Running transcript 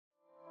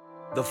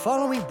The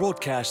following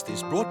broadcast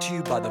is brought to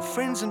you by the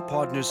friends and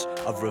partners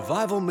of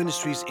Revival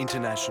Ministries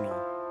International.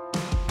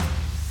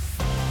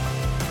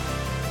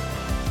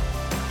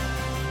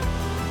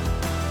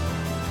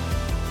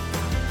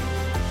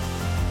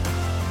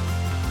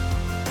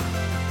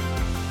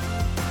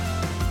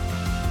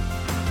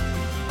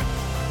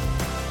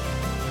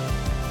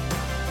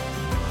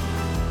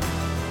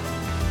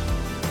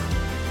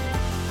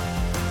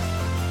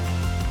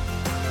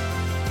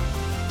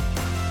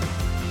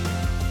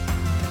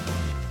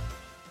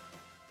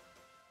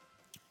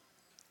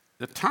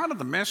 The title of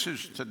the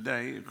message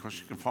today, of course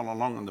you can follow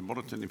along in the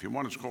bulletin if you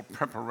want, it's called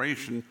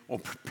Preparation or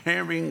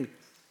Preparing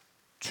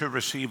to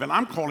Receive. And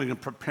I'm calling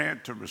it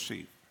Prepared to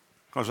Receive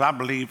because I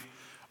believe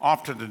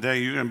after today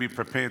you're going to be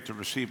prepared to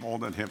receive all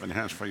that heaven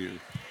has for you.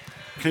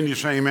 Can you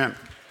say amen?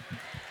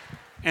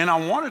 And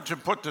I wanted to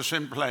put this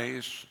in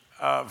place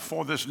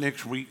for this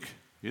next week,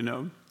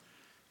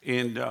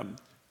 and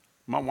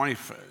my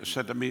wife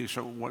said to me,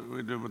 so what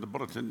we do with the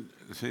bulletin,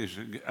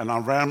 and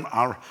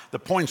the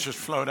points just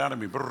flowed out of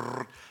me.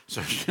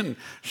 So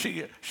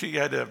she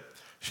had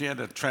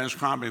a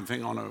transcribing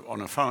thing on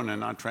her phone,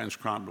 and I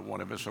transcribed or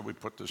whatever, so we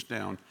put this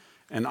down.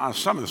 And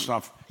some of the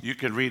stuff you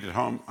can read at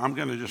home. I'm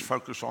going to just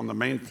focus on the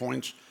main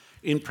points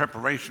in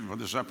preparation for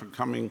this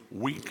up-and-coming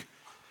week.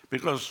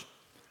 Because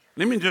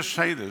let me just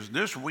say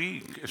this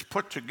week is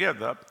put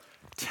together,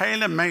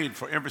 tailor-made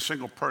for every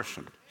single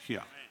person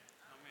here.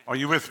 Are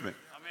you with me?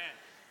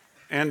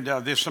 And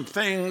there's some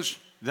things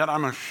that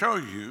I'm going to show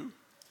you,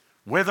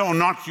 whether or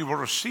not you will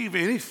receive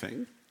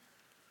anything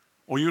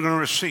or you're going to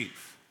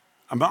receive.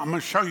 I'm going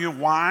to show you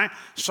why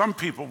some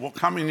people will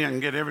come in here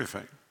and get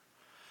everything.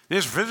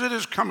 There's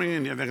visitors coming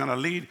in here. They're going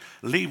to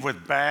leave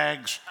with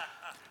bags.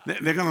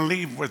 They're going to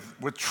leave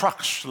with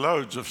trucks,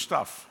 loads of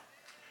stuff.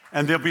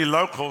 And there'll be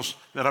locals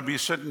that'll be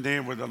sitting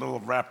there with a little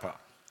wrapper.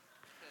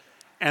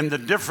 And the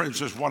difference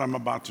is what I'm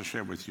about to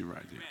share with you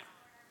right here.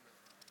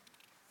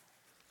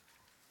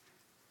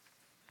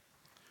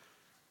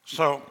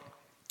 So,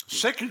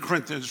 2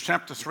 Corinthians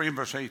chapter 3,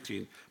 verse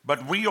 18.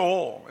 But we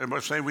all,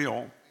 everybody say we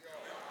all.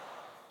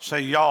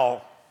 Say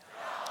y'all.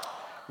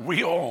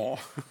 We all,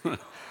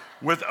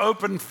 with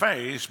open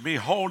face,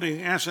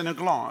 beholding as in a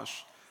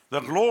glass the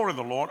glory of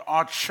the Lord,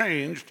 are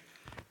changed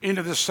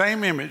into the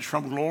same image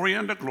from glory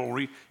unto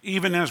glory,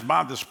 even as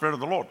by the Spirit of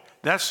the Lord.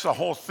 That's the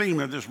whole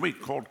theme of this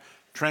week called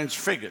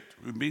Transfigured.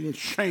 We're being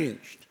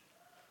changed.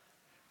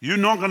 You're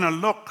not going to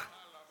look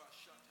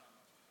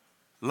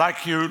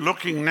like you're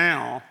looking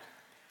now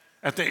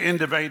at the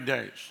end of 8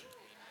 days.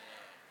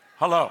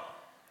 Hello.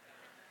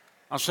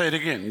 I'll say it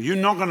again. You're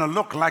not going to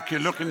look like you're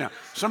looking now.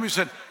 Somebody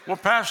said, well,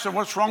 Pastor,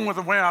 what's wrong with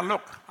the way I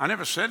look? I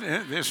never said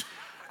this.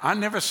 I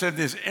never said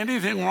there's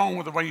anything wrong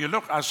with the way you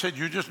look. I said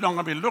you're just not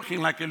going to be looking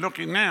like you're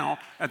looking now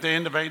at the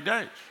end of 8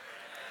 days.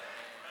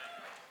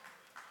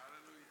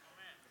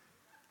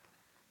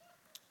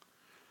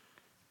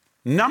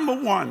 Number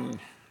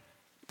one,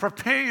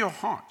 prepare your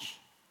hearts.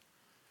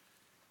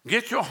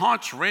 Get your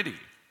hearts ready.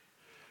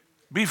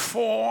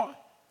 Before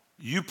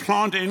you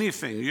plant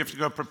anything, you have to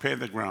go prepare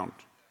the ground.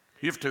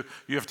 You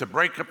have to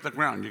break up the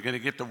ground. You've got to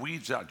get the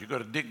weeds out. You've got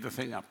to dig the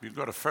thing up. You've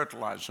got to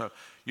fertilize. So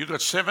you've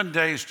got 7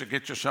 days to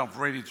get yourself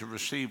ready to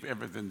receive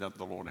everything that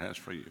the Lord has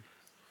for you. Amen.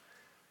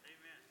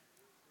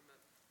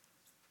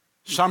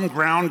 Some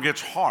ground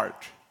gets hard.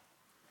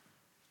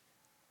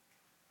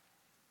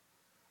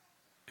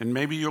 And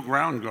maybe your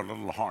ground got a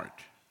little hard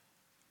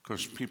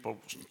because people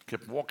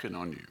kept walking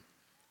on you.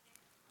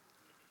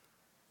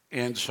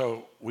 And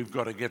so we've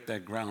got to get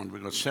that ground.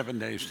 We've got 7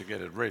 days to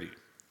get it ready.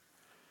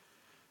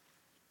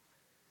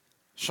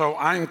 So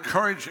I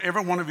encourage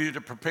every one of you to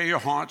prepare your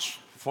hearts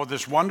for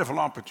this wonderful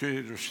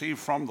opportunity to receive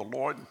from the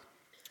Lord.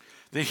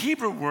 The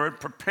Hebrew word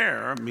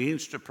prepare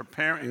means to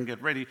prepare and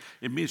get ready.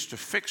 It means to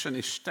fix and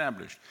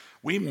establish.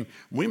 We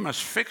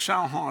must fix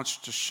our hearts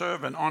to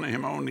serve and honor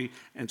Him only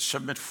and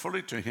submit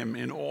fully to Him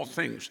in all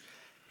things.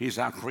 He's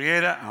our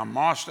Creator, our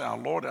Master, our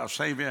Lord, our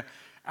Savior,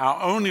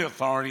 our only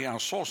authority, our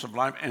source of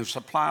life, and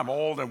supply of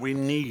all that we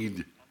need.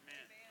 Amen.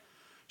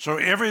 So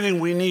everything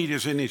we need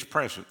is in His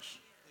presence.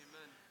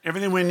 Amen.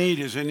 Everything we need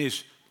is in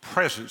His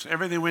presence.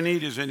 Everything we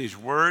need is in His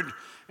Word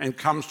and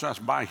comes to us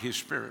by His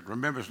Spirit.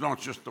 Remember, it's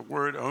not just the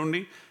Word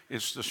only,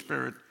 it's the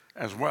Spirit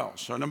as well.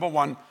 So number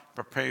one,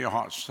 prepare your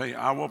hearts. Say,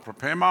 I will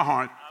prepare my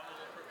heart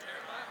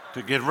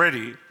to get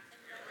ready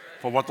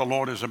for what the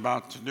Lord is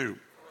about to do.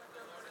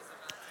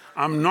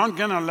 I'm not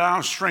going to allow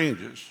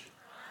strangers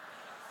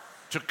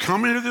to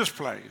come into this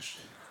place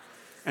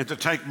and to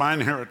take my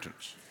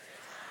inheritance.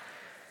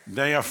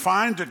 They are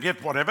fine to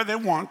get whatever they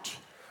want,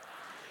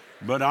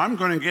 but I'm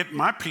going to get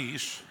my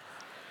peace,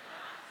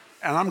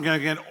 and I'm going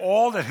to get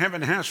all that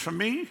heaven has for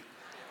me,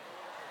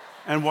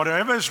 and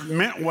whatever's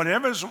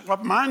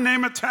what my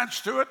name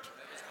attached to it,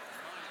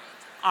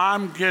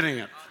 I'm getting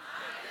it.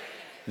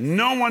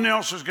 No one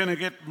else is going to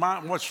get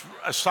what's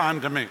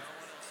assigned to me.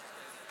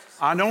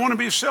 I don't want to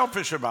be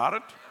selfish about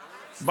it,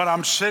 but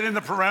I'm setting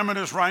the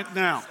parameters right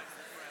now.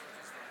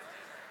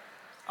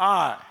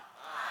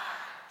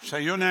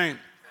 Say your name,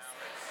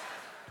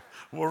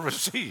 will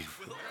receive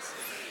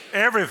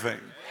everything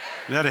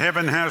that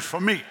heaven has for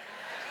me.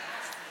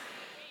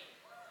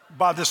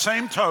 By the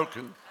same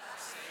token,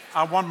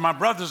 I want my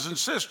brothers and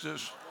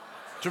sisters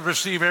to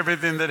receive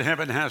everything that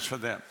heaven has for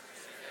them.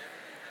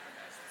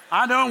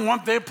 I don't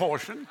want their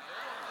portion.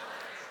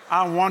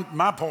 I want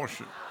my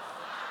portion.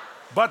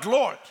 But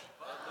Lord,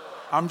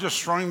 I'm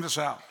just throwing this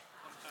out.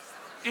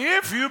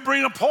 If you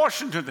bring a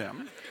portion to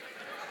them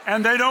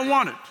and they don't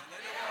want it,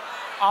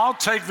 I'll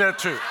take that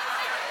too.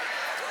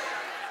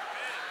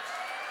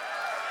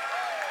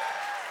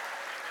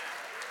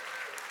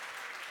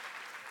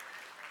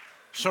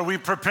 So we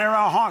prepare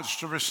our hearts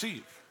to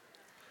receive.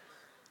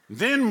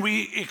 Then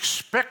we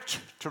expect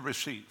to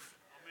receive.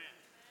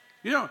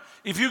 You know,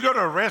 if you go to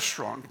a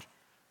restaurant,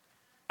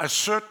 a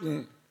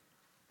certain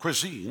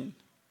cuisine,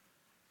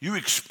 you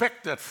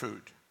expect that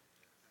food.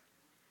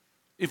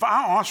 If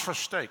I ask for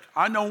steak,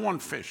 I don't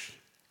want fish.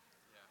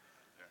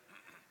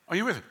 Are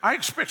you with me? I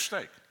expect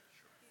steak.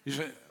 You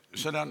say,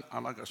 sit down,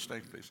 I'd like a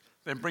steak, please.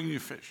 They bring you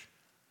fish.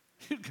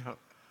 You go,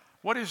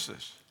 what is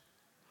this?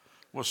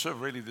 Well, sir,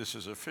 really, this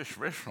is a fish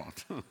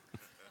restaurant.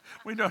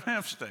 We don't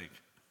have steak.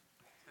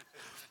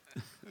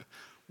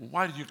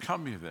 Why did you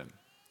come here then?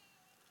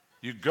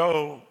 You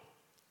go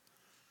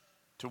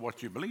to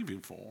what you're believing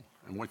for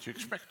and what you're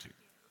expecting.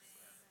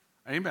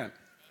 Amen.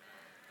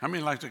 How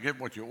many like to get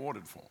what you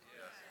ordered for?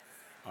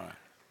 All right.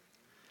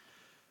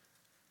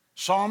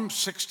 Psalm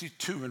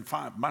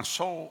 62:5. My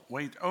soul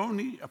wait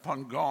only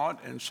upon God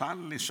and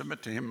silently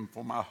submit to him,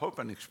 for my hope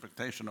and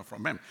expectation are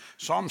from him.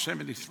 Psalm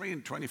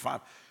 73:25.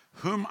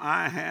 Whom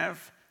I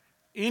have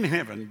in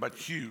heaven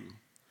but you,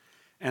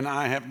 and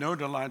I have no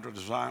delight or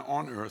desire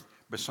on earth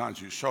besides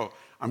you. So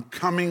I'm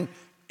coming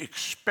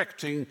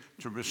expecting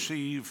to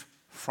receive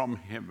from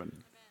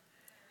heaven.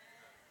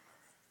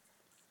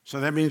 So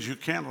that means you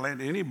can't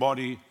let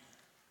anybody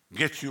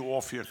get you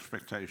off your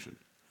expectation.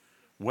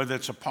 Whether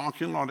it's a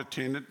parking lot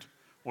attendant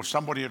or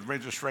somebody at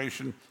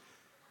registration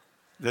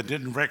that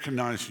didn't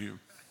recognize you.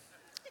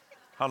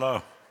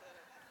 Hello.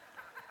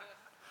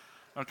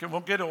 Okay,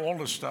 we'll get to all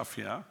this stuff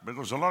here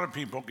because a lot of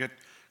people get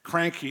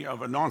cranky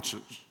over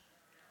nonsense.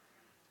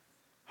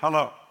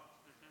 Hello.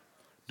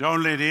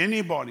 Don't let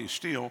anybody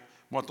steal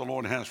what the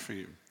Lord has for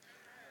you.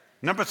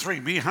 Number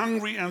 3, be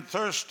hungry and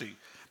thirsty.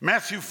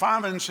 Matthew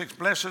 5:6,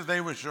 blessed are they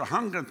which are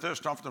hunger and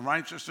thirst after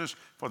righteousness,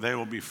 for they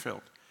will be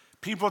filled.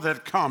 People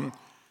that come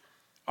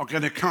are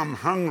going to come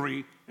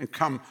hungry and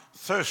come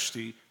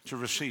thirsty to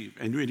receive.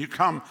 And when you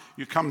come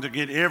to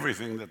get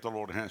everything that the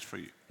Lord has for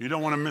you. You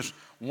don't want to miss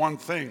one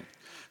thing.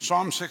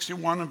 Psalm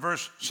 61 and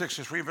verse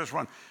 63, verse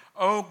 1.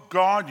 Oh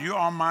God, you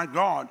are my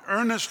God.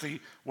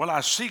 Earnestly will I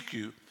seek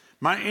you.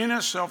 My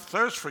inner self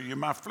thirsts for you.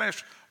 My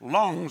flesh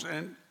longs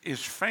and is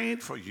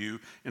faint for you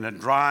in a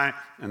dry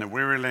and a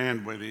weary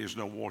land where there is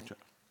no water.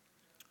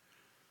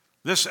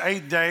 This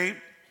 8-day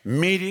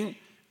meeting,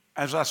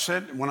 as I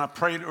said when I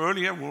prayed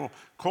earlier, will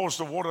cause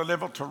the water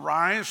level to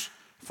rise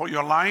for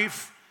your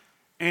life.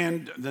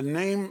 And the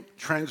name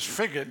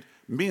Transfigured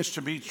means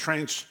to be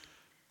transfigured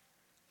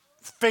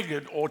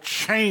or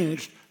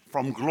changed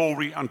from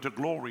glory unto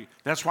glory.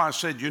 That's why I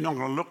said you're not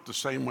going to look the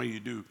same way you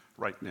do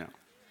right now.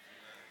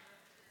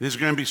 There's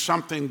going to be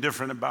something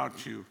different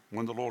about you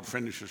when the Lord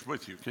finishes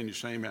with you. Can you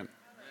say amen?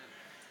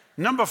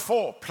 Number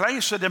 4,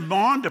 place a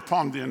demand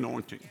upon the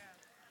anointing.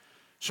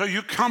 So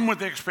you come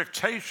with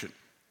expectation.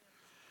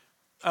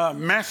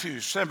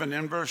 Matthew 7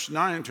 and verse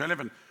 9 to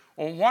 11.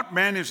 Or what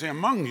man is there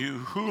among you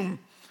whom,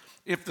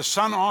 if the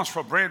son asks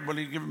for bread, will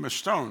he give him a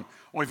stone?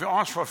 Or if he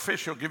asks for a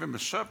fish, he'll give him a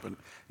serpent?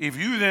 If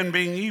you then,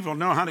 being evil,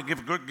 know how to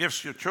give good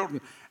gifts to your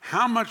children,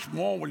 how much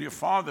more will your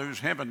Father who's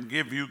in heaven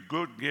give you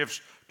good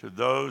gifts to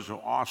those who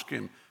ask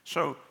him?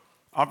 So,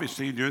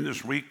 obviously, during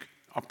this week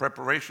of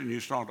preparation, you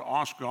start to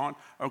ask God,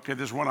 okay,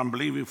 this is what I'm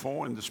believing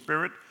for in the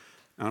Spirit,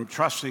 and I'm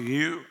trusting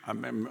you.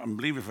 I'm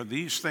believing for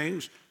these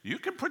things. You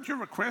can put your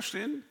request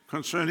in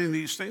concerning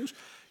these things.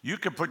 You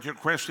can put your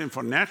request in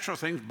for natural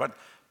things, but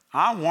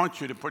I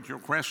want you to put your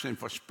request in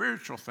for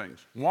spiritual things.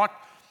 What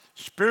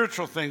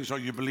spiritual things are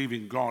you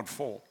believing God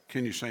for?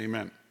 Can you say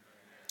amen?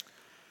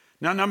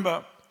 Now,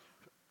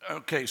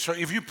 so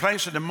if you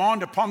place a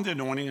demand upon the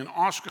anointing and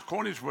ask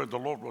according to his word, the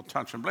Lord will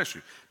touch and bless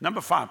you.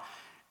 Number 5,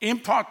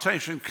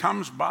 impartation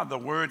comes by the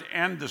word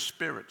and the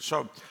Spirit.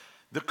 So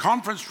the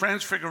conference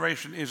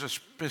Transfiguration is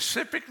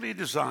specifically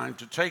designed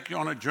to take you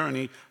on a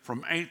journey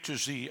from A to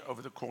Z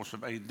over the course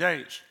of 8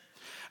 days.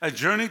 A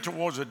journey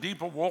towards a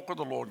deeper walk with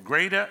the Lord,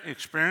 greater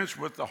experience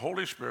with the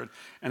Holy Spirit,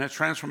 and a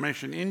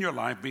transformation in your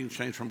life being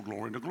changed from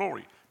glory to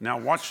glory. Now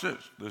watch this.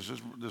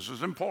 This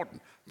is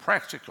important.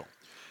 Practical.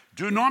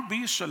 Do not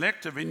be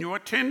selective in your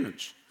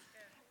attendance.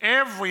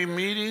 Every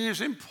meeting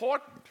is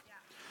important.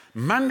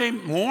 Monday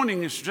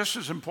morning is just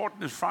as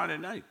important as Friday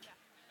night.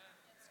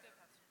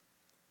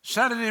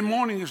 Saturday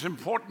morning is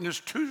important as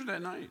Tuesday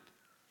night.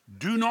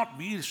 Do not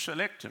be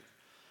selective.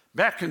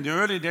 Back in the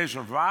early days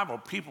of revival,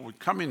 people would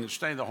come in and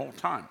stay the whole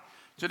time.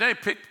 Today,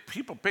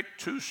 people pick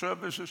 2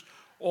 services,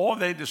 or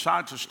they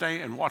decide to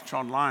stay and watch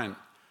online.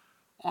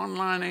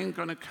 Online ain't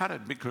going to cut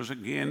it because,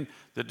 again,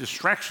 the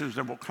distractions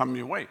that will come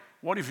your way.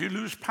 What if you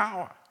lose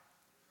power?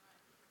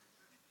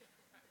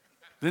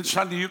 then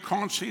suddenly you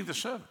can't see the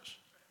service.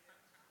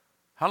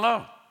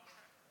 Hello?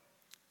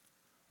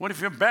 What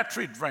if your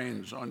battery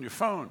drains on your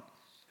phone?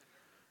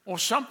 Or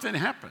something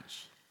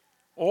happens?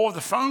 Or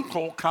the phone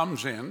call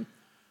comes in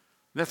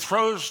that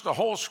throws the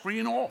whole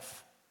screen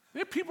off.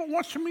 There are people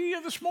watching me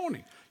here this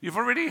morning. You've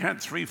already had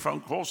 3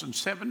 phone calls and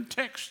 7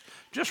 texts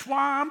just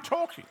while I'm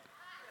talking.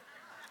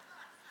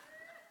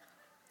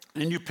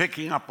 And you're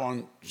picking up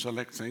on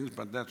select things,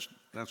 but that's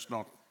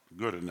not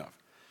good enough.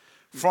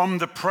 From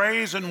the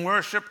praise and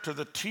worship to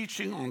the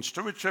teaching on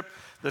stewardship,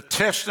 the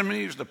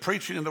testimonies, the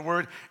preaching of the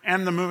word,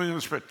 and the moving of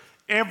the Spirit,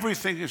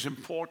 everything is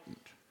important.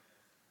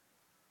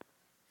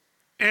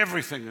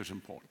 Everything is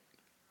important.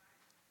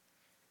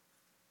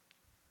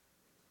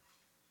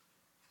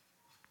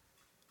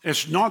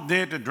 It's not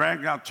there to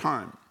drag out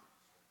time.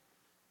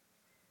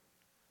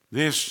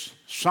 There's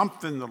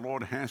something the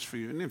Lord has for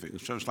you in anything.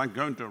 So it's like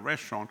going to a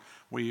restaurant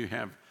where you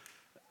have,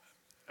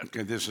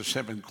 there's a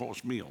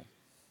 7-course meal.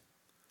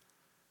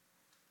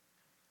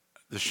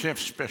 The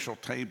chef's special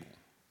table.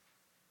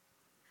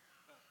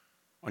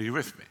 Are you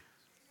with me?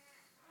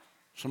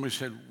 Somebody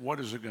said, what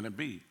is it going to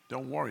be?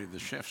 Don't worry, the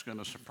chef's going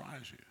to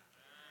surprise you.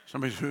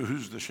 Somebody said,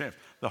 who's the chef?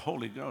 The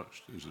Holy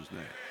Ghost is his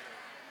name.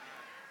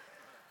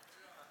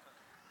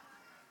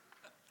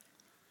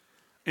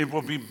 It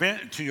will be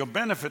to your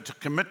benefit to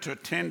commit to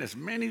attend as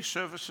many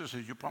services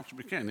as you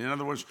possibly can. In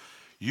other words,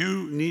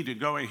 you need to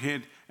go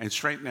ahead and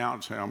straighten out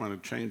and say, I'm going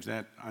to change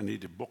that. I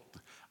need to book.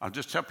 I'll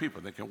just tell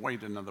people they can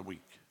wait another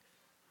week.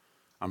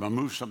 I'm going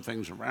to move some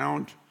things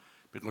around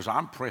because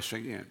I'm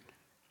pressing in.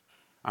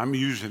 I'm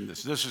using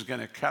this. This is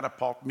going to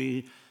catapult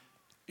me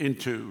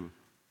into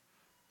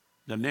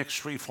the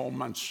next 3-4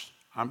 months.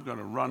 I'm going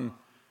to run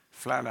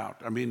flat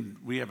out. I mean,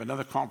 we have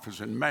another conference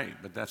in May,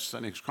 but that's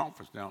the next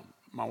conference. Now,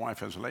 my wife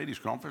has a ladies'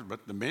 conference,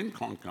 but the men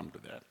can't come to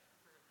that.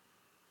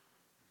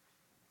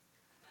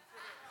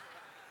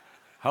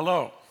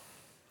 Hello.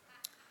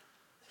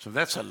 So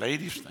that's a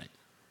ladies' thing.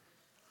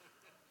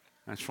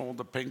 That's all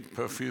the pink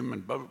perfume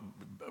and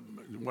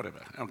whatever.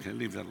 Okay,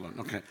 leave that alone.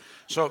 Okay.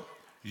 So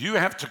you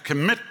have to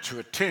commit to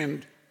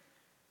attend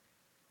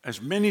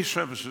as many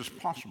services as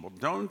possible.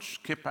 Don't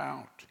skip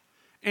out.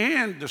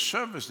 And the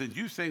service that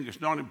you think is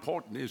not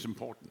important is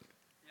important.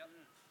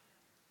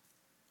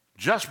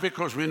 Just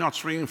because we're not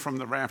swinging from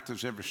the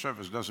rafters every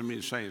service doesn't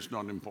mean to say it's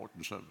not an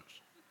important service.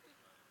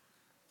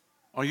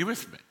 Are you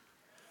with me?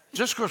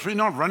 Just because we're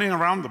not running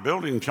around the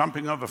building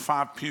jumping over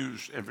 5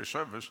 pews every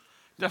service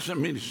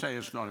doesn't mean to say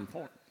it's not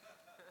important.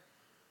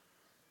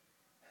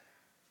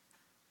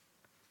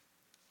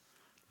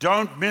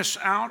 Don't miss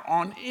out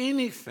on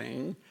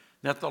anything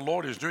that the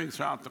Lord is doing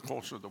throughout the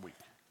course of the week.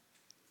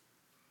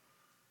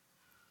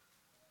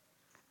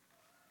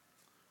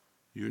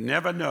 You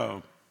never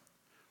know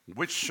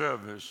which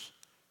service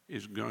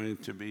is going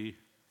to be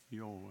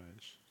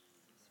yours.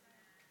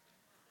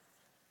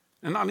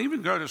 And I'll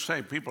even go to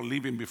say people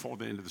leaving before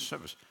the end of the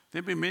service.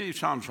 There've been many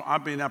times where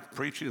I've been up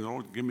preaching, and the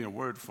Lord give me a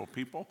word for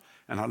people,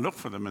 and I look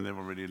for them and they've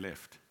already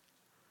left.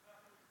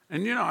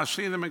 And I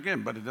see them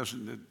again, but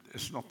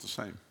it's not the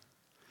same.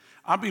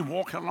 I'll be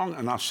walking along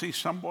and I'll see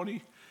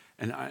somebody,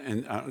 and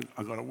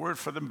I got a word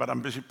for them, but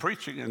I'm busy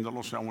preaching, and the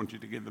Lord said, I want you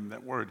to give them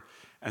that word.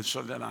 And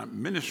so then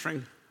I'm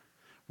ministering.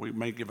 We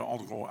may give an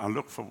altar call. I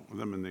look for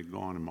them and they're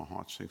gone, and my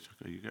heart sinks.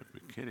 I go, you got to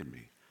be kidding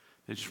me.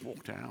 They just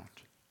walked out.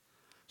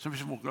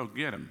 Somebody said, well, go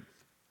get them.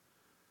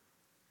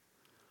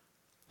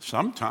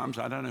 Sometimes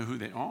I don't know who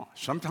they are.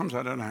 Sometimes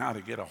I don't know how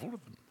to get a hold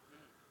of them.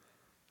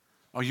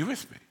 Are you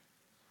with me?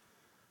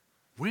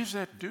 Where's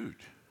that dude?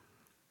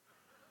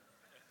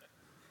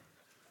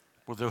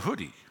 With the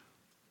hoodie.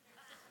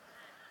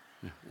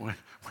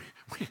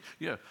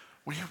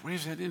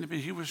 Where's that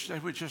individual? They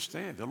were just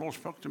there. The Lord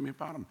spoke to me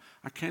about him.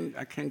 I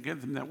can't give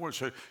them that word.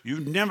 So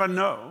you never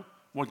know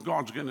what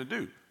God's going to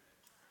do.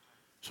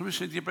 Somebody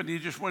said, yeah, but he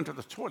just went to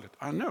the toilet.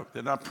 I know.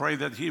 Then I pray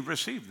that he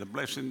received the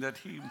blessing that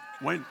he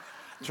went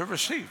to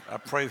receive. I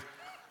pray.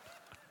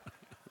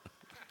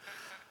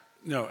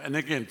 No, and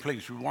again,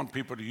 please, we want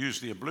people to use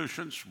the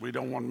ablutions. We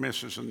don't want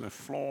messes in the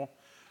floor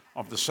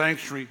of the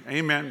sanctuary.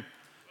 Amen.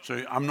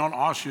 So I'm not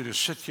asking you to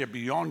sit here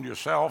beyond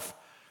yourself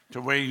to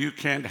where you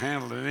can't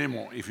handle it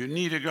anymore. If you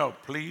need to go,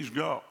 please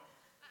go.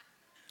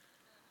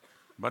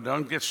 But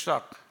don't get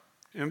stuck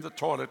in the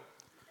toilet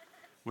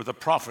with a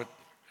prophet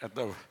at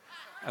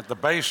the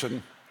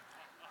basin,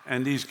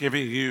 and he's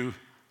giving you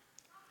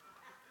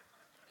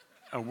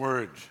a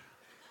word.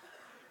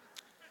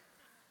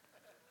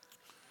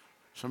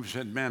 Somebody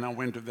said, man, I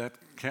went to that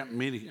camp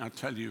meeting. I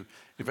tell you,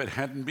 if it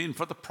hadn't been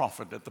for the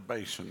prophet at the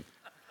basin,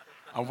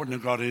 I wouldn't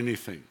have got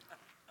anything.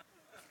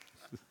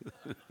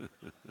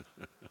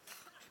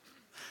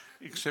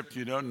 Except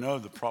you don't know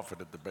the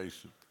prophet at the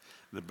basin,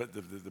 the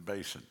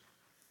basin,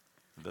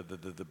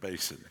 the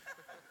basin.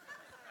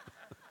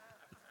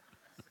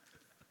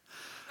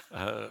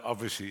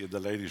 Obviously, in the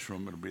ladies'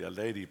 room, it'll be a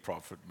lady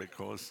prophet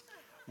because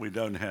we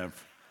don't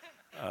have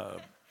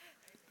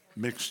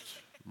mixed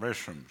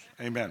restrooms.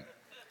 Amen.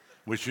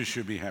 Which you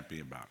should be happy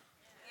about.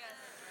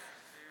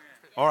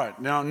 Yes. All right,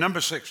 now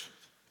number 6.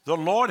 The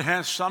Lord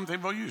has something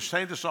for you.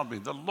 Say this on me.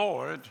 The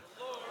Lord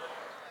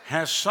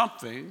has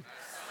something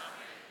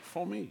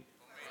for me.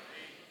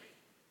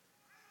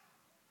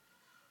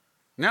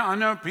 Now, I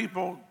know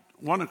people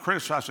want to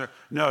criticize it.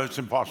 No, it's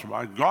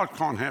impossible. God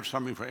can't have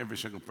something for every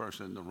single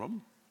person in the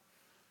room.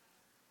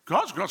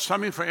 God's got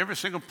something for every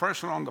single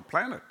person on the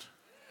planet.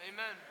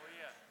 Amen.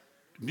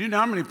 Do you know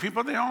how many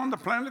people there are on the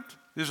planet?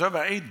 There's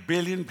over 8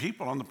 billion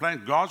people on the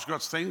planet. God's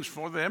got things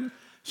for them.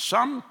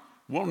 Some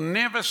will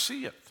never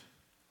see it.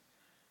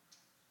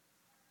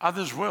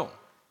 Others will.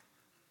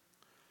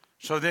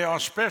 So there are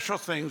special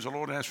things the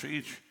Lord has for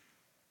each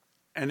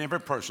and every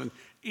person.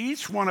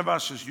 Each one of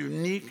us is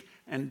unique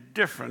and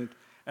different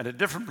at a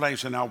different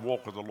place in our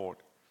walk with the Lord.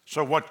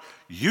 So what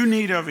you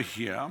need over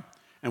here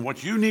and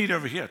what you need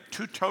over here,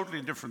 two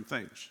totally different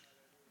things.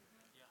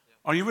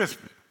 Are you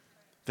with me?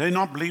 They're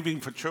not believing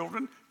for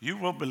children. You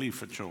will believe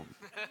for children.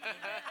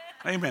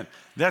 Amen.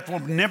 That will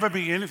never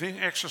be anything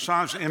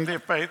exercised in their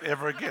faith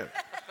ever again.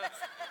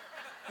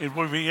 It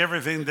will be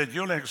everything that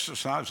you'll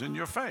exercise in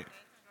your faith.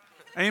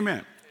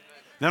 Amen.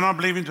 They're not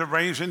believing to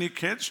raise any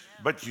kids,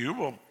 but you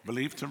will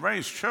believe to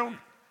raise children.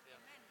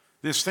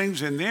 There's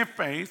things in their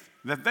faith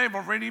that they've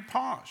already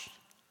passed.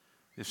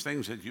 There's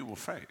things that you will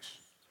face.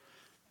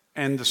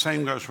 And the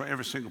same goes for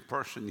every single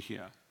person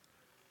here.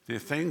 There are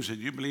things that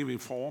you're believing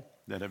for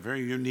that are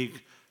very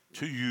unique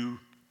to you,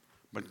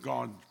 but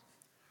God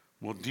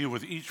will deal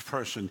with each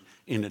person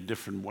in a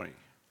different way.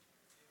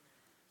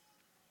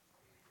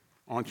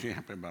 Aren't you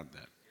happy about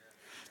that?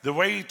 The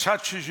way he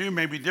touches you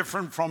may be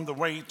different from the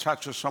way he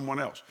touches someone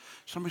else.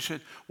 Somebody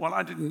said,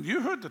 well,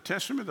 you heard the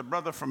testimony of the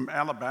brother from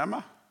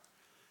Alabama?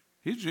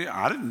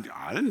 I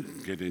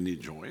didn't get any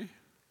joy.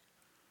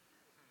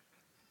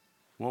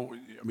 Well,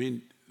 I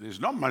mean, there's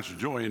not much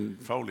joy in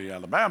Foley,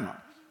 Alabama.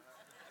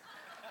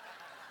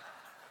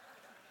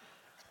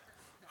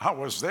 I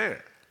was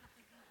there.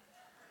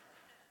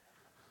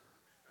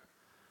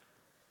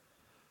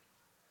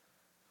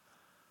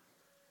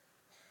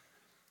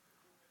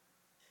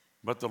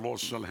 But the Lord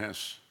still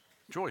has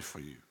joy for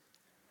you.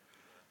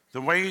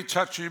 The way he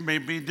touches you may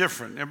be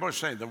different. Everybody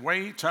say, the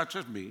way he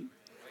touches me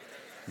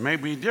may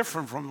be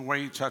different from the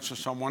way he touches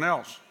someone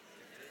else.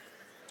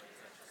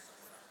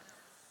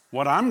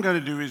 What I'm going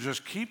to do is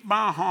just keep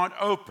my heart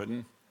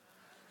open,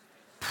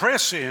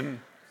 press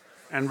in,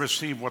 and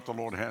receive what the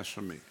Lord has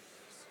for me.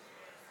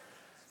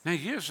 Now,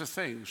 here's the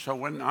thing. So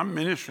when I'm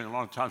ministering, a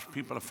lot of times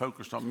people are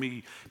focused on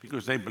me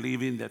because they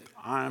believe in that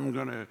I'm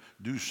going to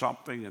do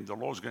something and the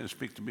Lord's going to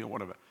speak to me or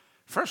whatever.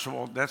 First of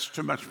all, that's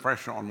too much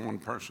pressure on one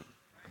person.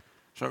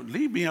 So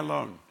leave me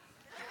alone.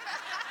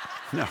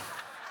 No.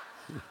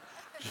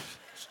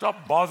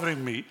 Stop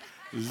bothering me.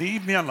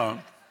 Leave me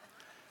alone.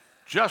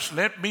 Just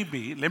let me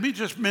be. Let me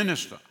just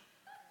minister.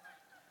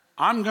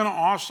 I'm going to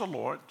ask the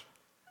Lord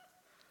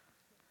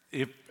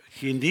if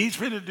he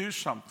needs me to do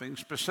something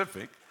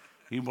specific.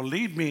 He will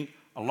lead me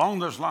along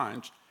those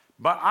lines.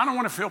 But I don't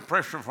want to feel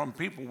pressure from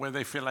people where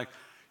they feel like,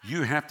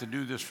 you have to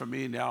do this for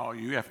me now, or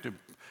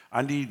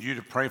I need you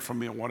to pray for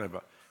me or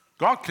whatever.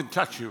 God can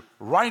touch you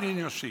right in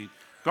your seat.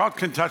 God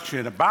can touch you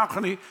in a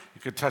balcony. He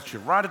can touch you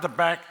right at the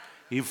back.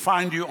 He'll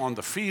find you on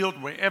the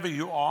field, wherever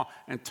you are,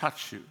 and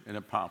touch you in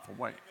a powerful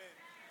way.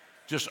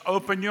 Just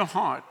open your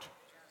heart.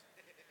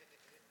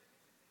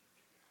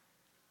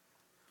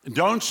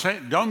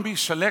 Don't be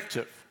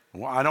selective.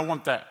 Well, I don't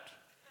want that.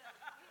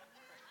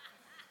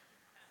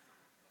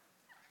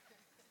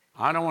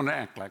 I don't want to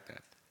act like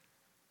that.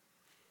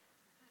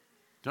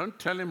 Don't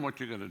tell him what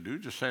you're going to do.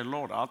 Just say,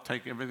 Lord, I'll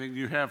take everything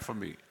you have for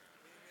me.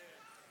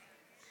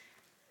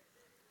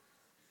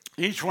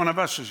 Each one of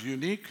us is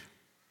unique.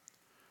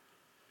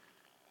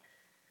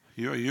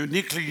 You're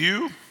uniquely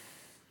you.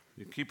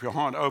 You keep your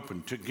heart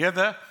open.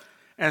 Together,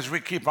 as we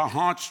keep our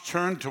hearts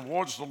turned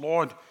towards the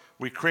Lord,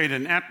 we create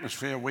an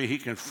atmosphere where he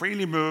can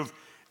freely move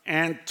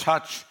and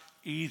touch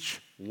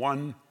each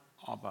one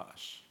of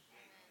us.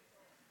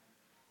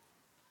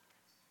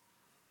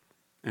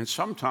 And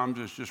sometimes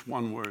it's just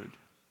one word.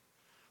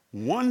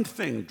 One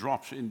thing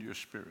drops into your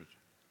spirit,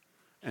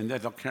 and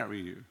that'll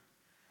carry you.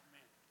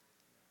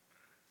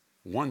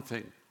 One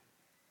thing.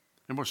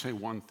 And we'll say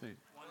one thing.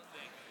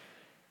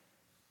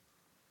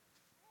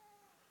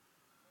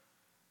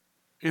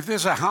 If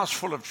there's a house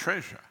full of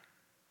treasure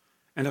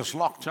and it's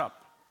locked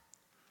up,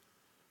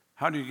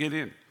 how do you get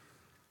in?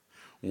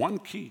 One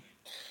key.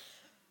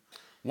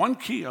 One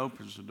key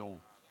opens the door.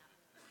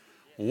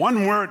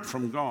 One word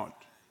from God.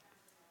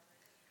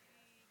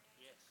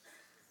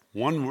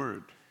 One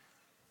word.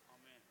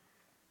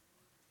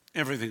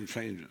 Everything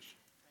changes.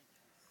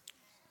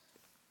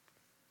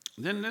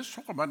 Then let's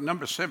talk about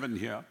number 7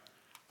 here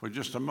for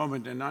just a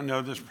moment. And I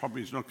know this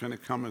probably is not going to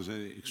come as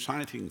an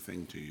exciting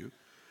thing to you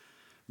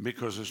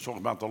because it's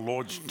talking about the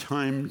Lord's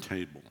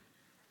timetable.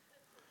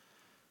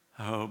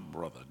 Oh,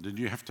 brother, did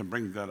you have to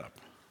bring that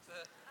up?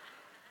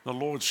 The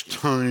Lord's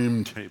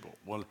timetable.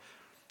 Well,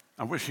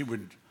 I wish he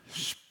would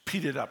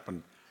speed it up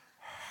and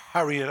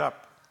hurry it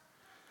up.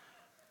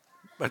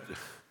 But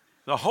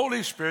the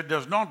Holy Spirit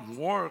does not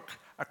work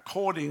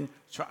according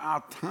to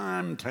our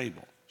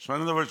timetable. So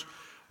in other words,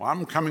 well,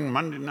 I'm coming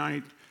Monday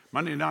night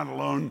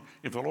alone.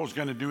 If the Lord's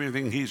going to do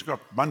anything, he's got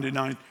Monday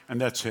night,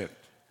 and that's it.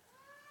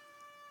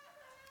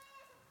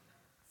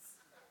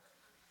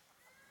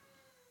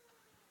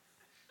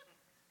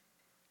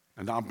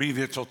 And I'll be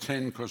there till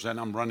 10 because then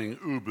I'm running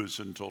Ubers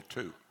until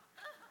 2.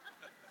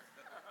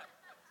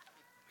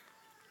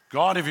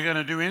 God, if you're going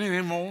to do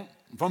anything more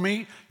for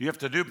me, you have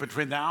to do it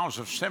between the hours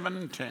of 7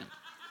 and 10.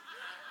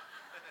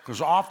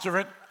 Because after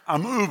it,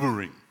 I'm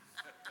Ubering.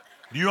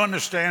 Do you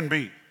understand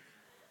me?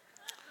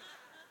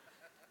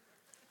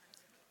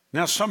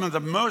 Now, some of the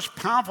most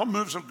powerful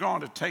moves of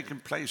God have taken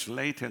place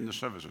late in the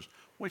services,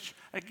 which,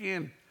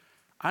 again,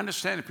 I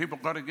understand if people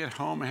got to get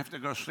home and have to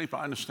go sleep.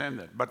 I understand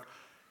that. But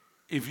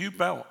if you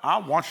bow, I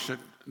watched it.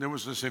 There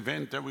was this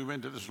event that we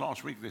went to this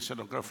last week. They said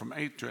it'll go from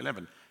 8 to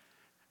 11.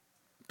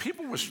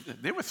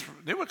 There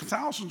were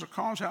thousands of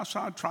cars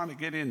outside trying to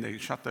get in. They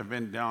shut the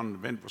event down. The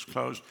event was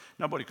closed.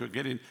 Nobody could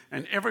get in.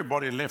 And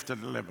everybody left at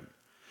 11.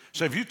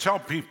 So if you tell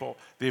people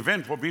the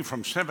event will be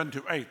from 7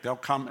 to 8, they'll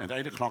come at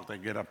 8 o'clock. They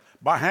get up.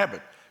 By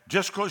habit,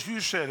 just because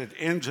you said it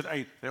ends at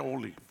 8, they all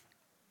leave.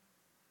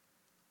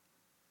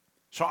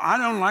 So I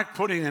don't like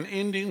putting an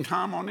ending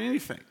time on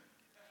anything.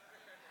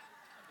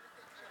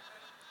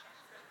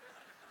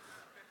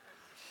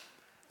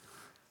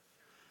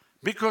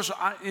 Because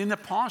in the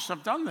past,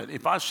 I've done that.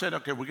 If I said,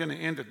 okay, we're going to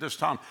end at this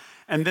time,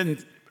 and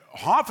then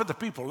half of the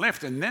people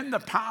left, and then the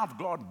power of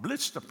God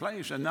blitzed the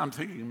place, and I'm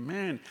thinking,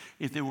 man,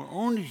 if they were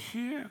only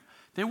here,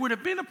 they would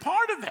have been a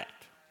part of that.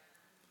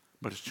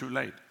 But it's too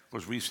late,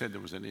 because we said there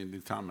was an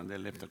ending time, and they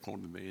left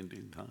according to the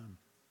ending time.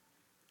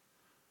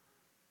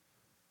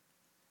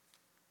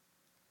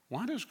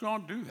 Why does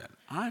God do that?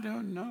 I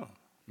don't know.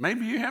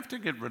 Maybe you have to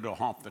get rid of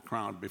half the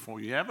crowd before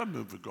you ever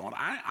move with God.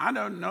 I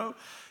don't know.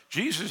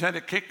 Jesus had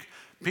to kick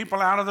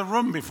people out of the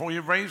room before he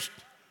raised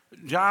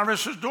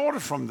Jairus' daughter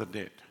from the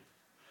dead.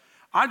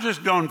 I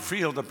just don't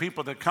feel the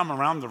people that come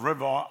around the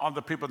river are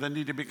the people that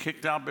need to be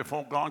kicked out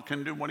before God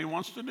can do what he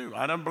wants to do.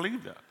 I don't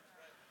believe that.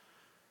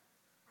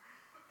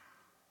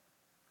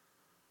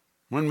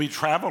 When we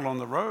travel on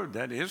the road,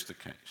 that is the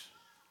case.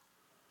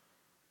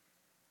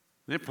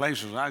 There are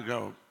places I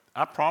go,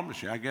 I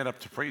promise you, I get up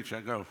to preach,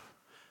 I go,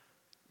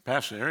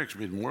 Pastor Eric's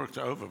been worked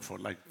over for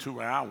like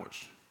 2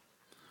 hours.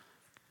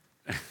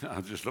 And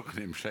I just look at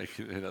him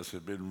shaking his head. I said,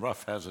 it's been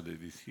rough, hasn't it?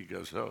 He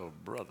goes, oh,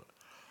 brother.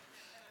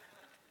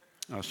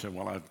 I said,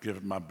 well, I'd give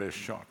it my best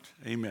shot.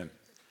 Amen.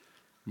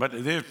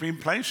 But there's been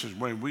places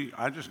where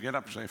I just get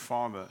up and say,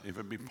 Father, if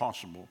it be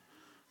possible,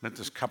 let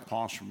this cup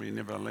pass from me.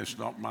 Nevertheless,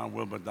 not my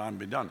will, but thine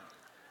be done.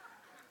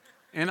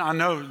 And I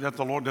know that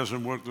the Lord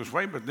doesn't work this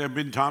way, but there have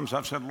been times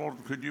I've said, Lord,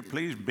 could you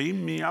please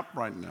beam me up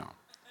right now?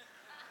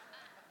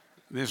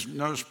 There's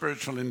no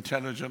spiritual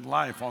intelligent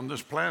life on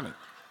this planet.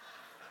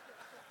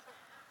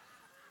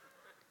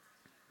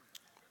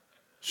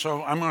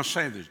 So I'm going to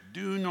say this.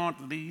 Do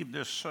not leave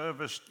this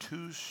service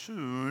too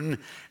soon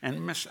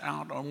and miss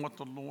out on what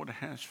the Lord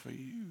has for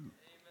you. Amen.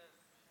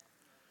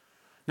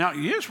 Now,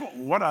 here's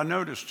what I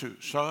noticed too.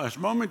 So as the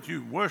moment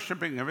you're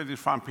worshiping, everything's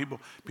fine. People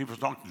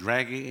start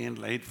dragging in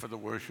late for the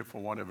worship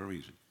for whatever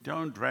reason.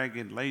 Don't drag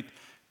in late.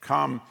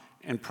 Come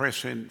and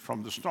press in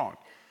from the start.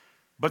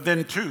 But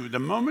then too, the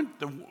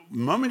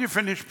moment you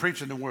finish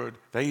preaching the word,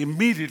 they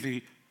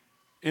immediately,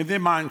 in their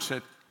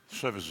mindset,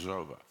 service is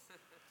over.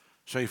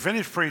 So he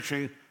finished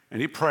preaching, and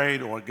he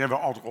prayed or gave an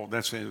altar call.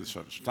 That's the end of the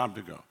service. Time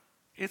to go.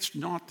 It's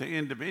not the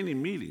end of any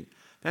meeting.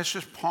 That's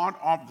just part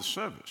of the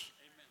service.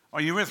 Amen.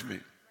 Are you with me?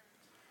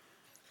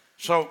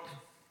 So,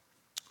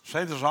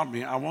 say this on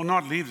me. I will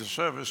not leave the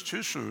service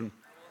too soon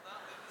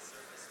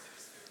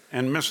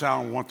and miss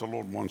out on what the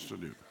Lord wants to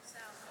do.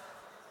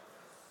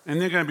 And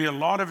there are going to be a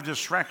lot of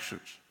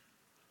distractions.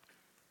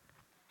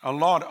 A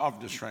lot of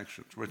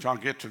distractions, which I'll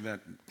get to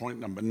that point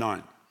number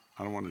 9.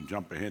 I don't want to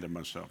jump ahead of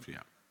myself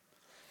here.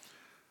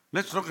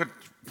 Let's look at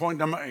point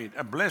number 8.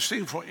 A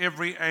blessing for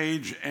every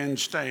age and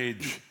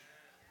stage.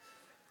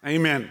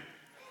 Amen.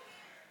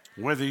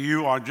 Whether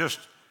you are just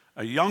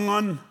a young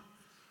one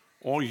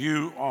or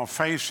you are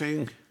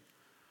facing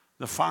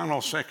the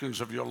final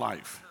seconds of your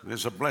life,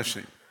 there's a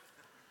blessing.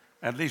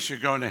 At least you're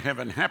going to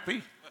heaven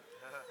happy.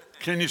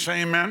 Can you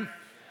say amen?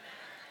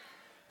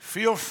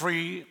 Feel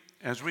free,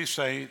 as we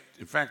say,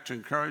 in fact,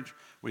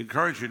 we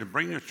encourage you to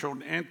bring your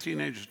children and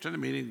teenagers to the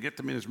meeting and get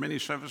them in as many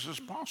services as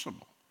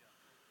possible.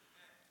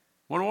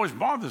 What always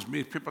bothers me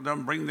is people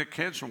don't bring their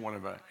kids or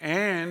whatever.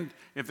 And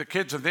if the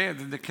kids are there,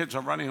 then the kids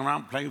are running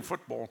around playing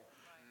football.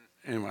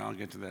 Anyway, I'll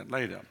get to that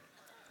later.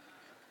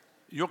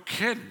 Your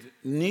kid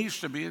needs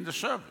to be in the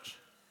service.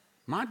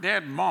 My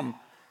dad and mom,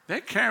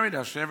 they carried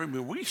us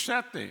everywhere. We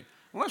sat there.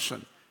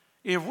 Listen,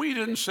 if we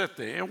didn't sit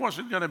there, it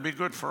wasn't going to be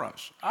good for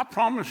us. I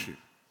promise you.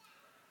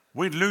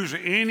 We'd lose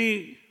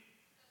any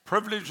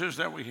privileges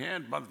that we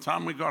had by the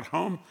time we got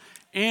home,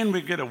 and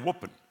we'd get a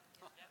whooping.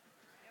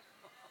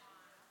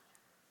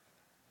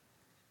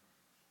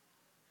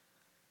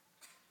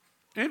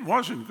 It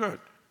wasn't good.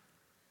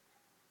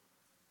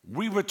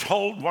 We were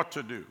told what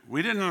to do.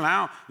 They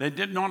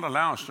did not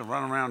allow us to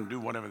run around and do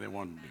whatever they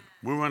wanted to do.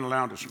 We weren't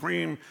allowed to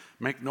scream,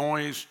 make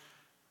noise,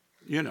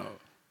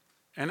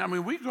 And I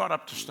mean, we got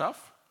up to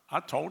stuff. I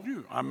told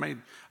you, I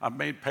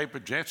made paper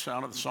jets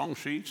out of the song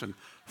sheets and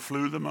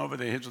flew them over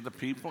the heads of the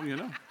people, you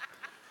know.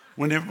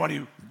 When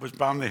everybody was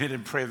bowing their head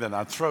in prayer, then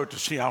I'd throw it to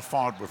see how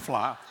far it would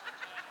fly.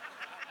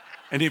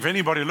 And if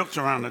anybody looked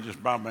around, I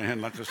just bowed my head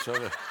like this, so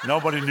that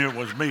nobody knew it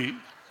was me.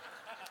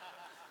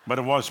 But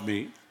it was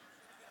me.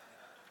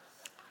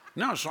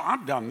 No, so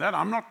I've done that.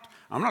 I'm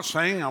not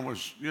saying I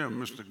was, you know,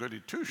 Mr.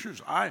 Goody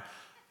Two-Shoes.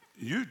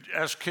 You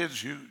as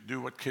kids, you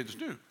do what kids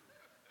do.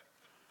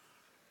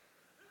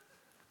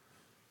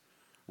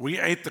 We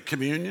ate the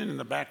communion in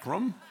the back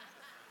room,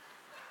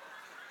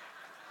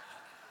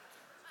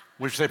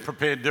 which they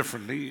prepared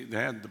differently. They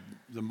had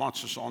the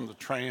matzahs on the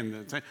tray and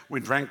the thing. We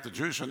drank the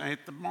juice and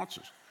ate the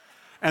matzahs.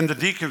 And the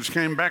deacons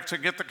came back to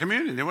get the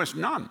communion. There was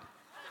none.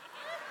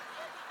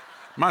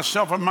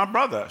 Myself and my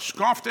brother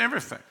scoffed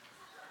everything.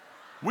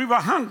 We were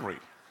hungry.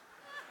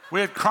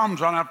 We had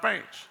crumbs on our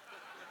plates.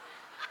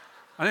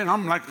 I think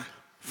I'm like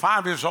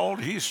 5 years old.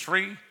 He's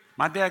 3.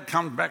 My dad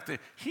comes back there.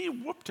 He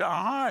whooped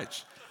our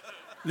hides.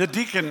 The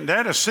deacon, they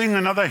had to sing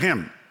another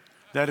hymn.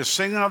 They had to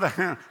sing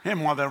another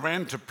hymn while they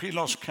ran to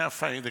Pilos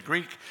Cafe, the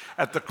Greek,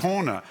 at the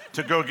corner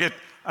to go get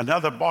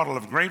another bottle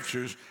of grape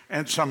juice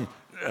and some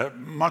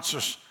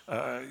matzahs,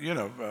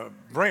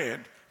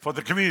 bread for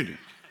the communion.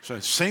 So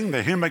sing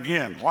the hymn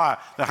again. Why?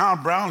 The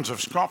Howard-Brownes have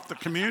scoffed the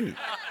communion.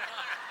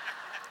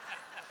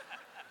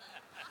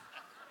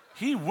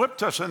 He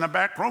whipped us in the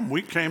back room.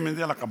 We came in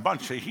there like a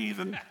bunch of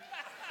heathen.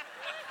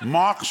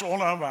 Marks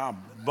all over our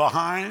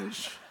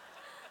behinds.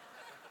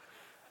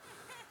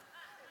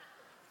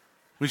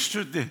 We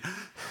stood there.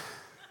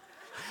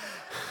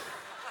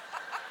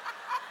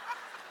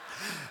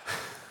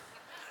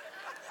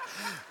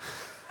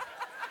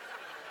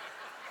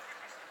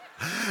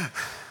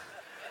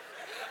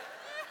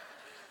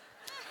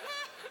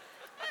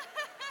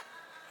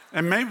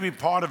 And maybe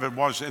part of it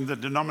was in the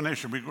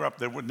denomination we grew up,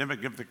 they would never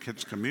give the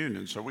kids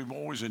communion, so we were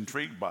always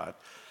intrigued by it.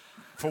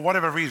 For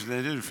whatever reason,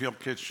 they didn't feel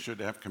kids should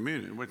have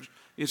communion, which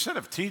instead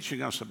of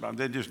teaching us about it,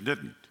 they just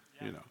didn't,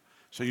 you know.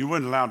 So you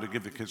weren't allowed to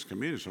give the kids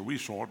communion, so we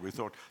saw it. We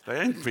thought, they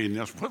ain't feeding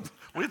us.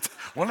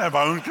 We'll have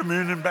our own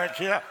communion back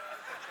here.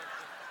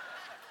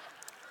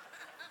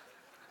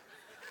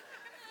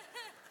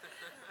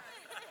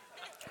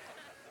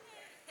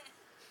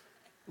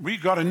 We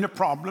got into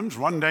problems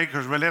one day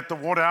because we let the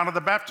water out of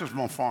the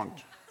baptismal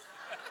font.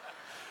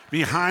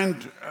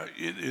 Behind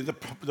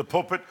the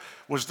pulpit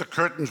was the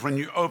curtains. When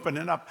you open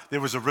it up, there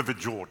was a River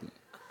Jordan.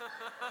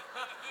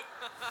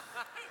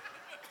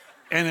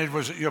 And it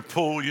was your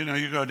pool, you know,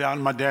 you go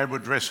down. My dad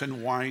would dress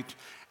in white,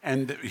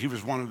 and he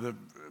was one of the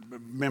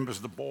members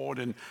of the board.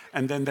 And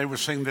then they were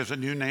saying there's a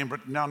new name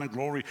written down in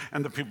glory,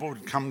 and the people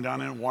would come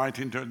down in white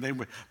into it, and they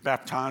would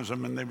baptize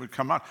them, and they would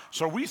come out.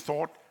 So we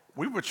thought,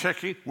 we were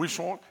checking, we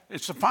saw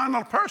it's the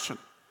final person.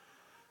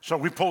 So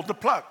we pulled the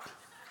plug.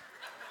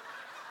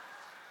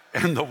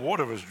 And the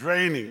water was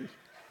draining.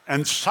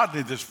 And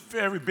suddenly this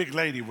very big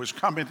lady was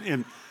coming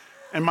in.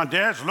 And my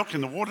dad's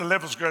looking, the water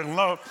level's going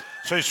low.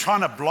 So he's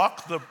trying to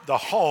block the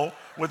hole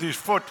with his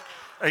foot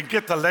and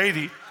get the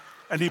lady.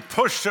 And he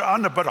pushed her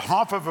under, but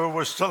half of her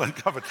was still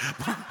uncovered.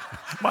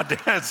 My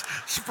dad's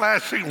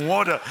splashing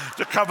water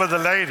to cover the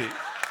lady.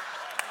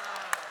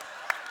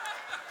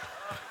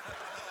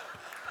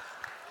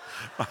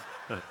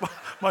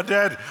 My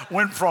dad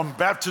went from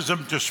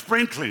baptism to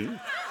sprinkling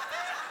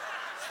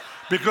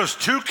because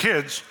 2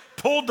 kids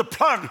pulled the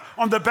plug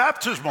on the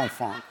baptismal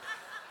font.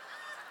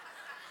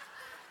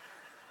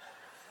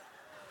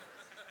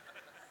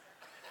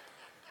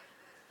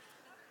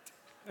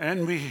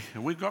 And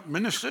we got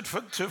ministered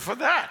for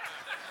that.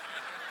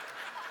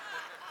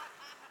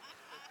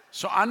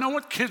 So I know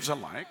what kids are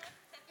like.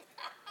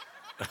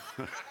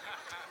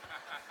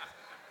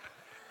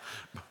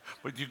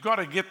 But you've got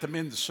to get them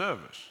in the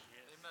service.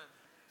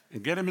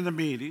 And get them in the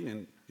meeting,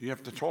 and you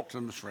have to talk to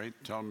them straight.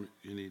 Tell them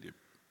you need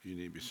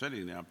to be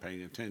sitting there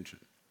paying attention.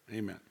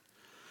 Amen.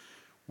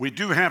 We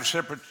do have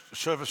separate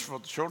service for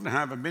the children.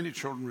 However, many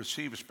children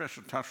receive a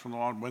special touch from the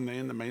Lord when they're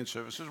in the main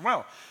service as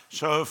well.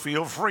 So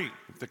feel free.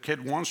 If the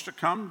kid wants to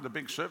come, the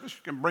big service,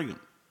 you can bring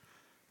them.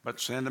 But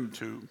send them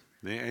to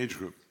their age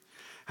group.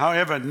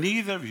 However,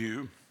 neither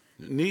you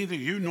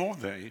nor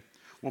they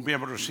will be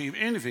able to receive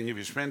anything if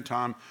you spend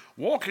time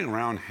walking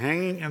around,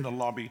 hanging in the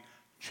lobby,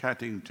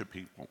 chatting to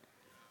people.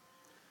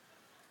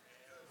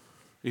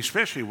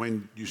 Especially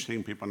when you're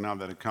seeing people now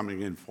that are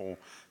coming in for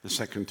the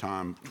second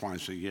time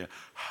twice a year.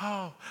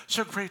 Oh,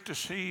 so great to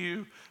see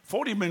you.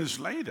 40 minutes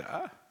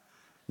later,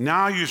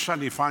 now you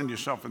suddenly find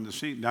yourself in the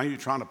seat. Now you're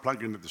trying to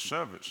plug into the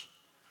service.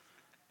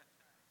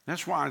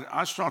 That's why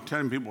I start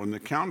telling people when the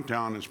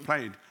countdown is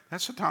played,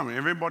 that's the time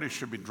everybody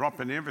should be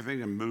dropping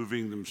everything and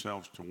moving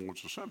themselves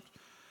towards the service.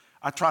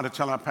 I try to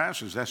tell our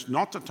pastors, that's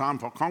not the time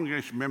for a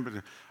congregation member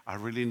to, I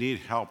really need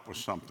help with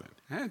something.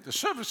 Hey, the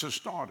service has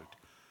started.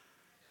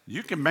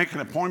 You can make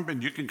an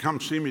appointment, you can come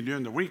see me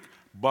during the week,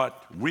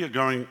 but we are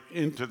going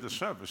into the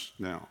service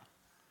now.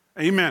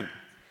 Amen.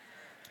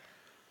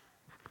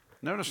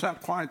 Notice how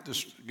quiet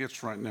this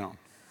gets right now.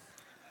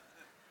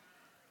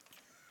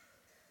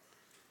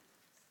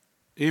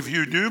 If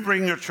you do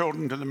bring your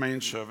children to the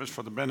main service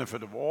for the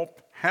benefit of all,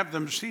 have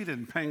them seated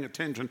and paying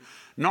attention,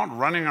 not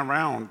running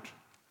around.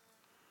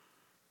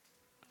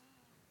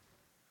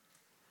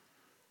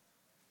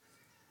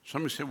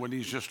 Somebody said, well,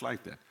 he's just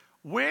like that.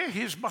 Wear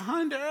his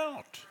behind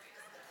out.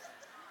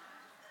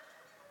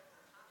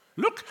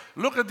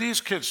 Look at these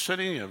kids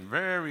sitting here,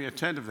 very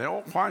attentive. They're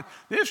all quiet.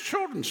 There's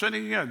children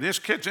sitting here. There's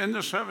kids in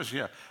the service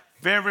here,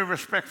 very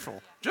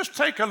respectful. Just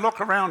take a look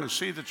around and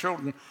see the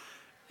children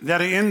that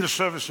are in the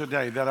service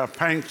today, that are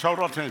paying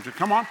total attention.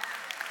 Come on.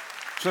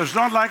 So it's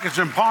not like it's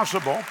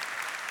impossible.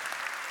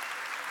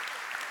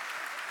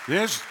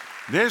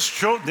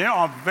 There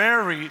are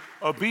very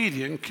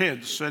obedient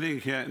kids sitting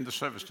here in the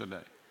service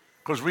today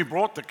because we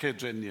brought the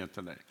kids in here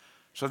today.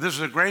 So this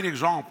is a great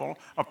example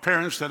of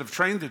parents that have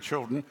trained their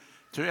children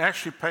to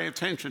actually pay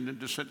attention and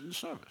to sit in the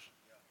service.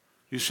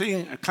 You're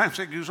seeing a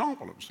classic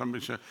example of it.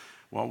 Somebody said,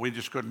 well, we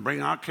just couldn't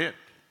bring our kid.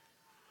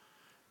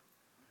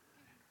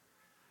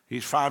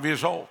 He's 5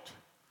 years old.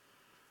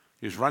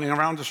 He's running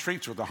around the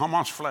streets with the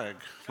Hamas flag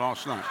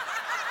last night.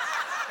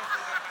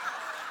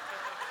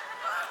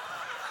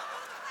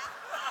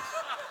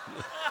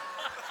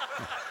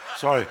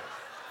 Sorry.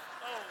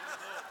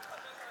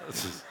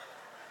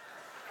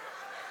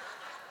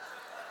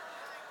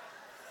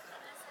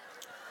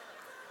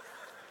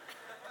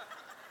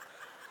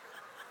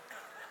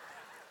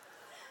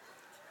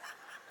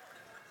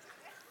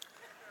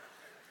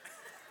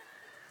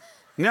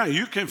 Now,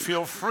 you can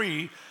feel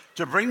free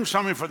to bring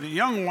something for the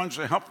young ones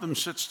to help them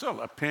sit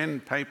still, a pen,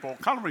 paper, or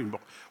coloring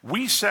book.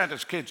 We sat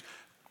as kids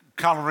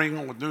coloring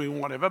or doing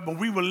whatever, but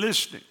we were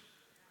listening.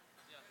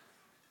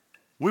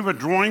 We were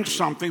drawing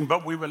something,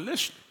 but we were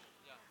listening.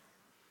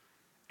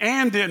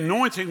 And the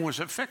anointing was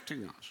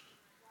affecting us.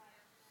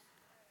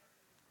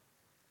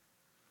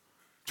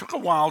 Took a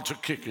while to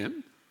kick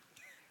in.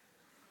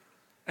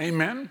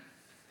 Amen.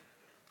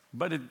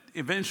 But it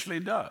eventually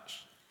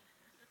does.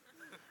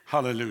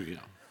 Hallelujah.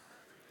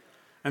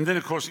 And then,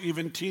 of course,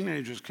 even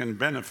teenagers can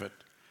benefit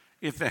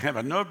if they have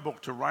a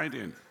notebook to write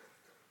in.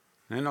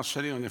 They're not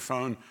sitting on their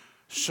phone,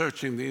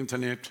 searching the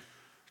internet,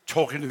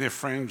 talking to their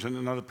friends in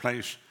another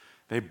place.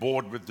 They're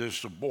bored with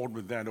this or bored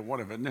with that or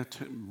whatever. And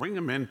bring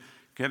them in,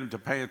 get them to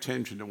pay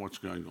attention to what's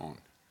going on,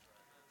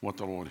 what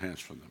the Lord has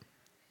for them.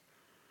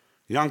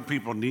 Young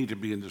people need to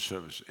be in the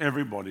service.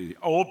 Everybody,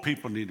 old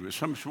people need to be.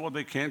 Some say, well,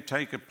 they can't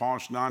take it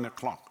past 9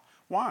 o'clock.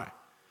 Why?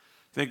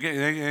 They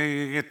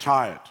get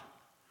tired.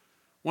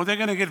 Well, they're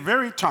going to get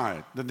very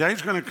tired. The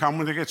day's going to come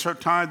when they get so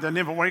tired they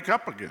never wake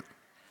up again.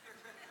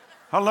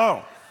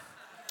 Hello.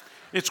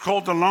 It's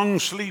called the long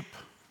sleep.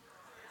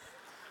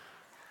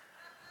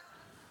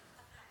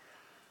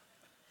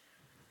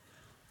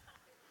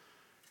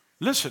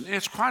 Listen,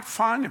 it's quite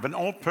fine if an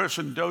old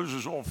person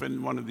dozes off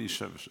in one of these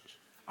services.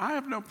 I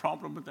have no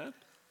problem with that.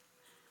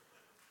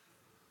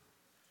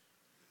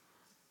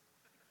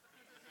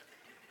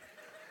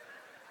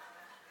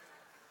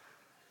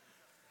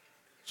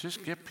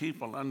 Just get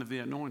people under the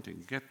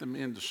anointing. Get them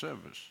in the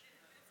service.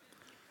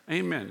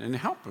 Amen. And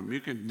help them. You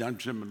can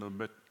nudge them a little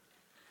bit.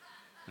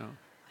 You know.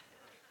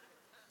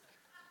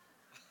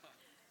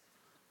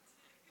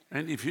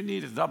 And if you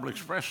need a double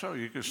espresso,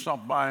 you can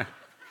stop by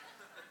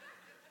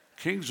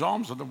King's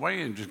Arms on the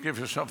way and just give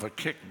yourself a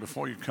kick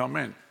before you come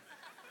in.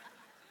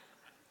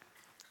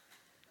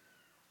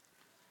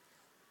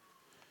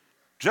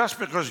 Just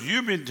because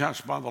you've been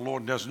touched by the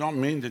Lord does not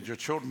mean that your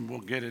children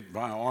will get it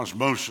by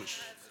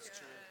osmosis.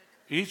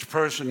 Each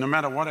person, no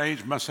matter what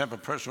age, must have a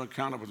personal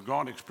encounter with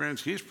God,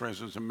 experience His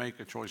presence, and make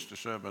a choice to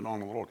serve and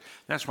honor the Lord.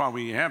 That's why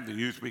we have the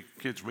Youth Week,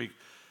 Kids Week,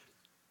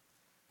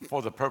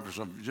 for the purpose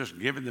of just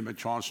giving them a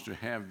chance to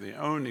have their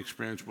own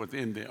experience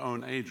within their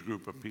own age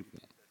group of people.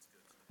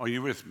 Are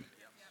you with me?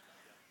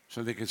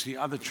 So they can see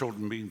other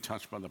children being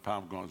touched by the power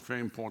of God. It's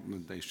very important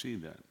that they see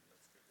that.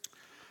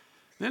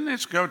 Then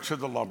let's go to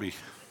the lobby.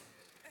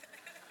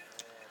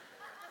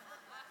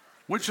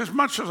 Which, as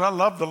much as I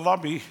love the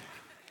lobby,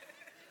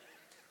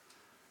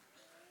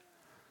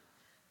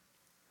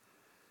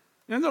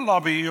 in the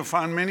lobby, you'll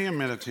find many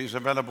amenities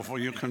available for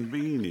your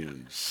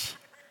convenience.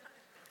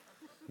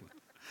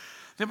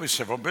 There will be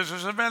several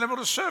businesses available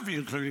to serve you,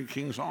 including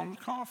King's Arms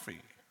Coffee.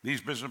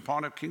 These businesses are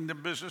part of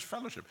Kingdom Business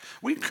Fellowship.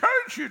 We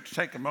encourage you to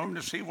take a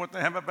moment to see what they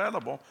have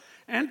available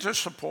and to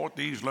support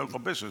these local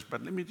businesses.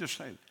 But let me just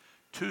say,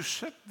 to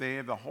sit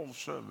there the whole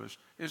service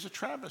is a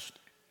travesty.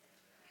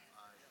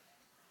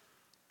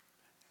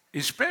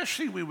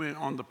 Especially when we're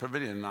on the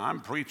pavilion and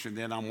I'm preaching,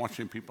 then I'm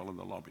watching people in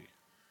the lobby.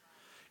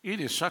 It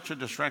is such a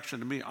distraction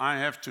to me. I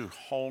have to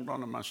hold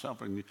on to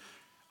myself, and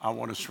I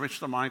want to switch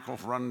the mic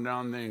off, run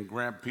down there and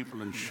grab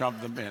people and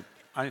shove them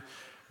in.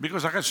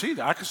 Because I can see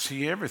that. I can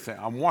see everything.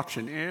 I'm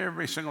watching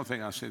every single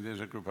thing. I see there's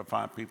a group of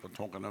 5 people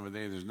talking over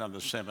there. There's another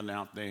 7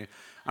 out there.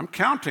 I'm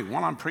counting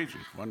while I'm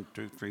preaching. 1,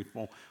 2, 3,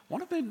 4.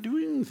 What are they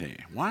doing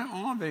there? Why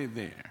are they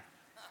there?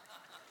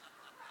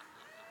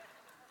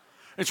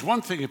 It's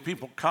one thing if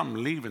people come,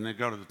 leave, and they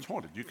go to the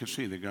toilet. You can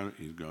see he's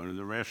going to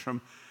the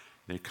restroom.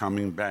 They're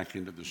coming back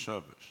into the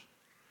service.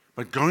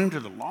 But going to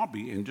the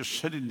lobby and just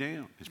sitting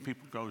down, as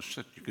people go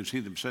sit, you can see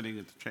them sitting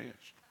at the chairs.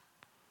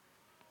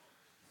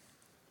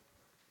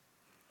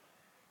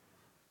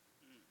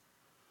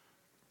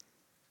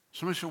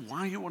 Somebody said,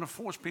 why do you want to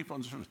force people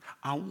on service?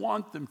 I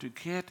want them to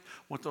get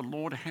what the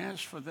Lord has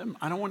for them.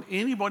 I don't want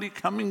anybody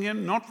coming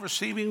in not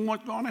receiving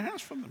what God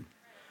has for them.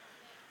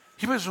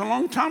 He was a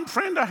long-time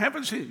friend I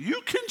haven't seen.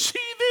 You can see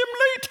them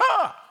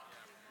later.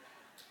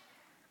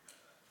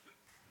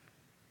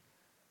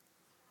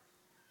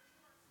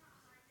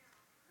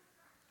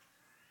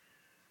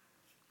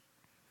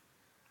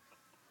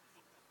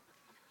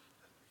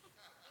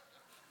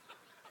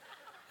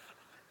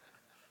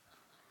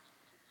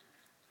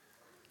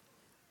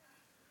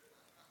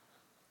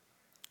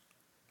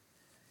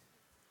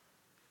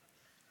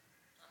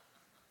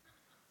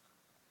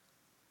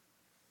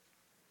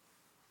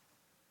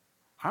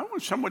 I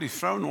want somebody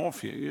thrown off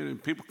here. You know,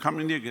 people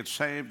come in here, get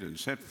saved and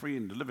set free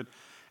and delivered,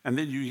 and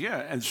then you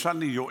hear, and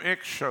suddenly your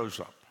ex shows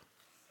up.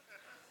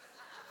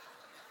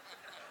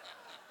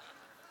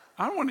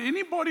 I don't want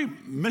anybody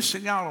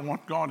missing out on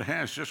what God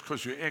has just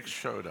because your ex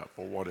showed up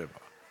or whatever.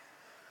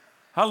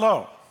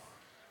 Hello.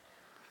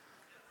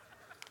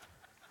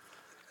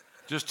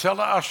 Just tell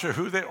the usher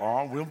who they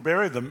are. We'll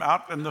bury them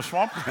out in the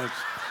swamplands.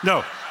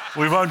 No,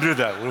 we won't do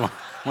that.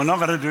 We're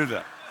not going to do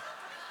that.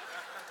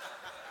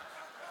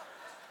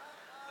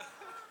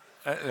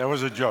 That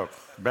was a joke,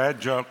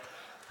 bad joke,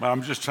 but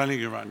I'm just telling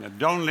you right now,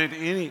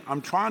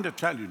 I'm trying to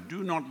tell you,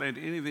 do not let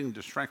anything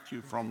distract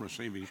you from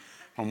receiving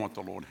from what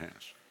the Lord has.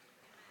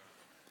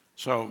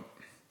 So,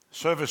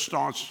 service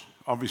starts,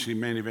 obviously,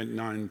 main event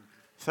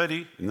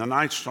 9:30, and the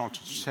night starts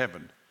at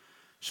 7.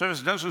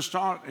 Service doesn't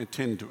start at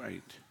 10 to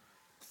 8.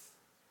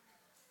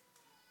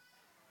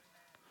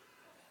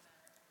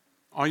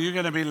 Are you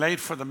going to be late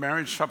for the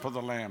marriage supper of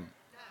the Lamb?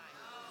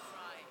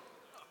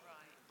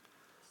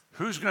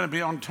 Who's going to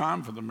be on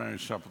time for the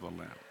marriage supper of the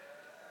Lamb?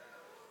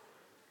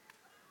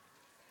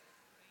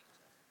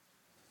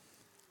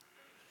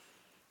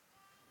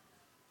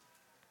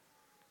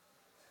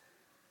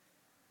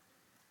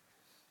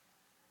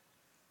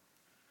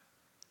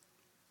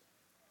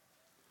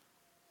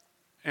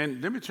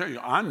 And let me tell you,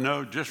 I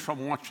know just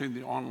from watching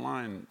the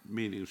online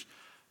meetings,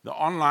 the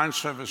online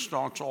service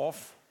starts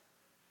off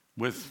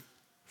with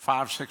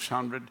 500,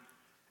 600,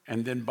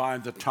 and then by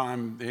the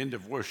time the end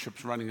of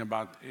worship's running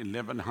about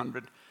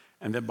 1,100,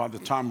 and then by the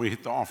time we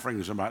hit the offering,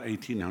 there's about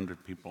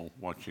 1,800 people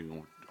watching,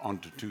 or on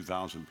to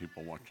 2,000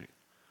 people watching.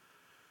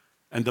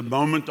 And the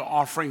moment the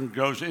offering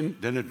goes in,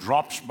 then it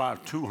drops by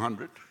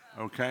 200,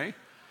 okay?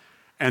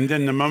 And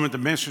then the moment the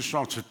message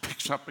starts, it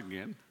picks up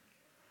again.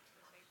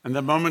 And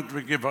the moment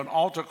we give an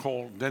altar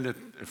call, then it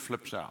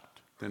flips out.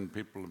 Then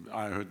people,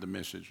 I heard the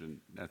message, and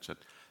that's it.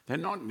 You're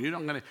not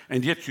going to,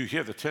 and yet you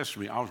hear the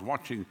testimony. I was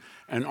watching,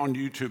 and on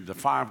YouTube, the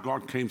fire of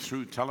God came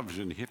through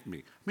television and hit me.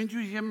 I mean, you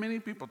hear many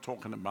people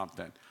talking about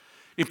that.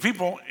 If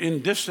people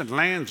in distant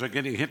lands are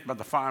getting hit by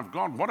the fire of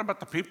God, what about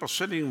the people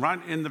sitting right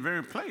in the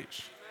very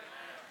place?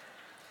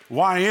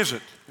 Why is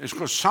it? It's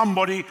because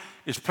somebody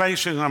is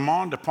placing a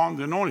demand upon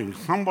the anointing.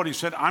 Somebody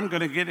said, I'm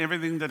going to get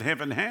everything that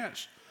heaven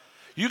has.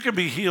 You can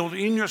be healed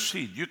in your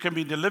seat. You can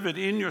be delivered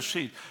in your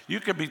seat. You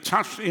can be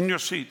touched in your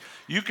seat.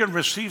 You can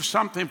receive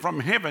something from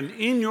heaven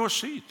in your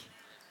seat.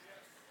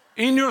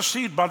 In your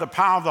seat by the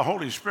power of the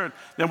Holy Spirit.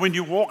 That when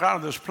you walk out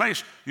of this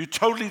place, you're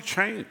totally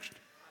changed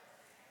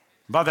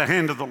by the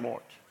hand of the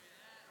Lord.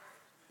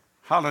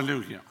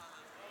 Hallelujah.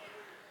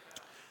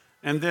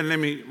 And then let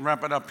me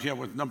wrap it up here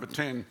with number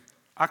 10.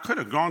 I could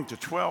have gone to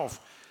 12,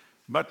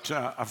 but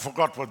I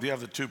forgot what the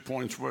other 2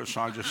 points were,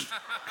 so I just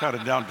cut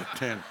it down to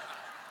 10.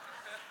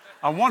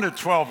 I wanted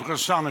 12 because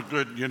it sounded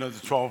good, you know,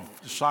 the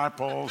 12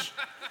 disciples,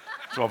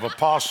 12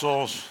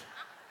 apostles,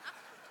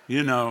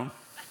 you know.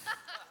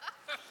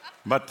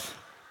 But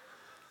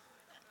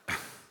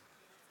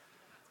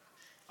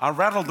I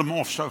rattled them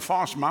off so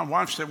fast. My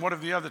wife said, what are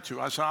the other 2?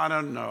 I said, I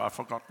don't know. I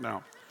forgot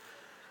now.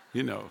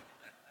 You know,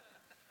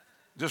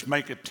 just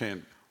make it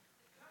 10.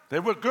 They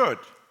were good.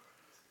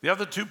 The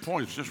other 2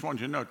 points, just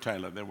want you to know,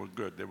 Taylor, they were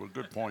good. They were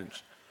good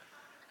points.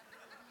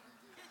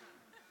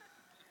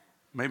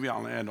 Maybe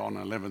I'll add on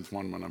an 11th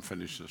one when I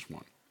finish this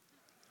one.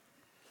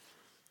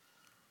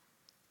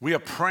 We are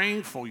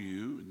praying for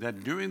you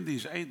that during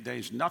these 8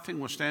 days, nothing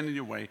will stand in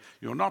your way.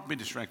 You will not be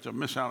distracted or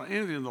miss out on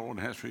anything the Lord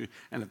has for you.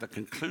 And at the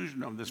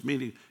conclusion of this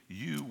meeting,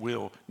 you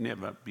will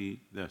never be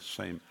the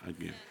same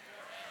again.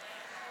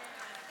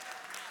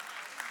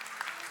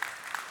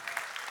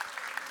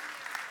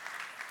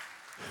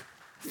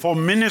 For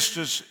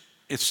ministers,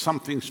 it's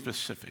something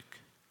specific.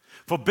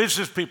 For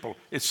business people,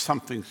 it's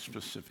something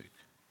specific.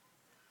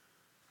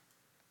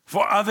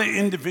 For other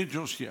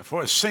individuals here,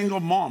 for a single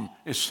mom,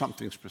 it's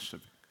something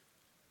specific.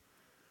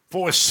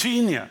 For a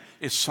senior,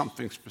 it's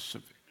something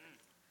specific.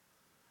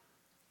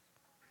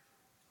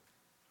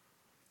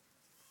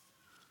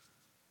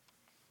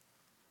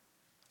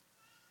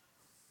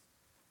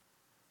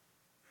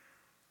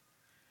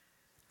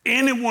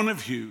 Any one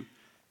of you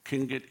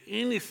can get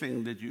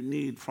anything that you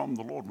need from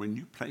the Lord when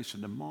you place a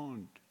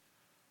demand.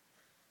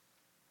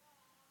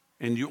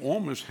 And you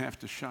almost have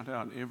to shut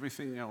out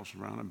everything else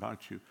around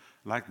about you.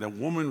 Like the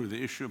woman with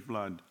the issue of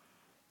blood,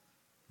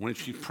 when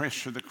she pressed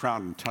through the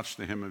crowd and touched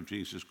the hem of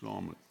Jesus'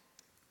 garment.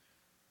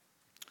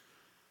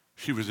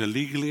 She was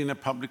illegally in a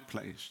public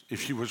place.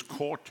 If she was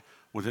caught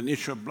with an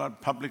issue of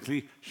blood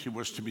publicly, she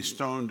was to be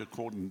stoned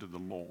according to the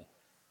law.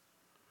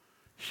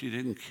 She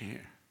didn't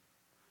care.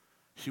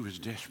 She was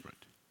desperate.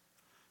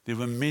 There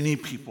were many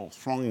people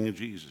thronging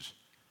Jesus.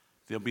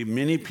 There'll be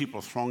many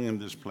people thronging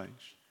this place.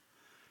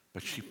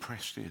 But she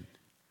pressed in.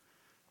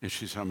 And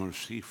she said, I'm going to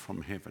receive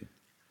from heaven.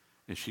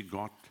 And she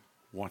got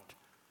what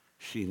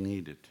she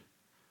needed.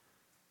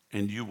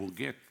 And you will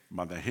get,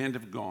 by the hand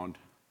of God,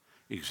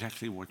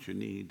 exactly what you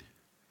need.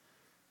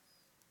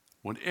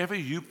 Whatever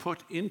you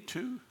put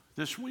into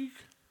this week,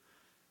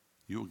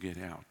 you'll get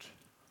out.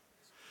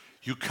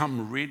 You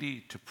come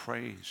ready to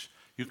praise.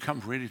 You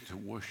come ready to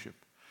worship.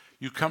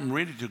 You come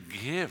ready to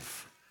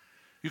give.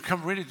 You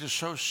come ready to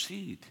sow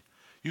seed.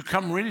 You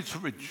come ready to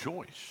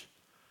rejoice.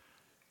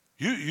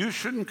 You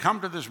shouldn't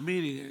come to this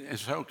meeting and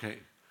say, okay,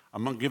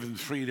 I'm going to give them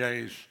 3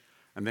 days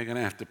and they're going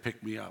to have to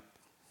pick me up.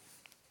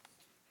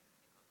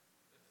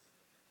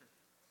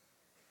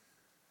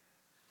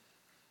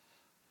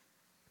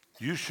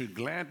 You should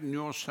gladden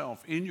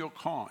yourself in your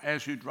car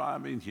as you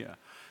drive in here.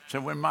 So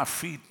when my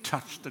feet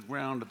touch the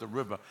ground at the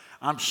river,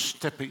 I'm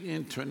stepping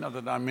into another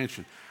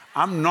dimension.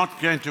 I'm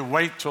not going to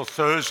wait till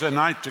Thursday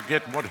night to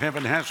get what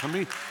heaven has for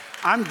me.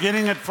 I'm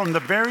getting it from the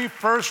very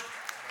first.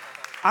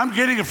 I'm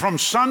getting it from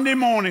Sunday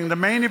morning, the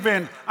main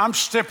event. I'm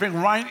stepping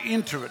right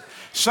into it.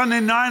 Sunday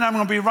night, I'm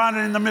going to be right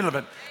in the middle of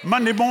it.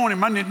 Monday morning,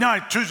 Monday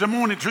night, Tuesday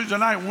morning, Tuesday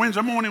night,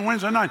 Wednesday morning,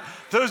 Wednesday night,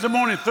 Thursday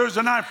morning,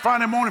 Thursday night,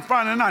 Friday morning,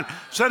 Friday night,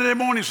 Saturday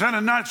morning,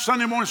 Saturday night,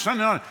 Sunday morning,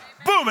 Sunday night.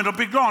 Boom, it'll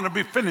be gone. It'll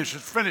be finished.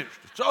 It's finished.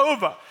 It's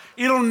over.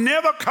 It'll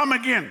never come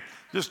again.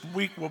 This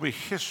week will be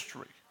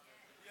history.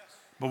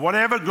 But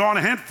whatever God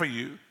had for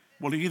you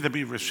will either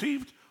be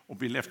received or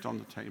be left on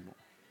the table.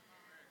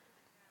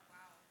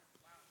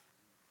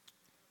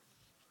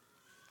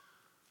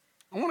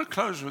 I want to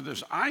close with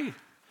this. I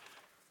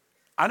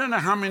don't know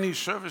how many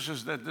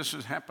services that this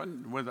has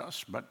happened with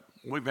us, but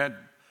we've had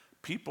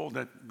people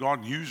that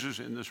God uses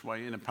in this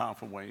way, in a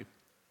powerful way,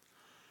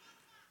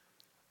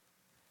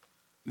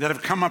 that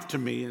have come up to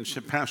me and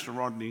said, Pastor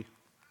Rodney,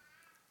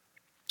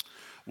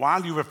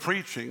 while you were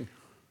preaching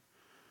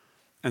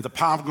and the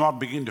power of God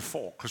began to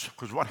fall,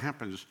 because what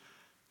happens,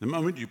 the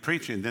moment you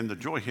preach and then the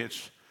joy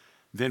hits,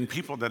 then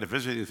people that are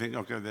visiting think,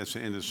 okay, that's the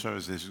end of the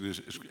service.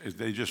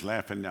 They're just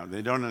laughing now.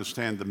 They don't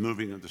understand the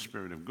moving of the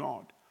Spirit of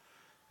God.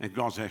 And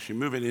God's actually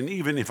moving. And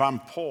even if I'm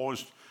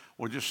paused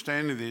or just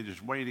standing there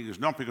just waiting, it's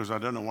not because I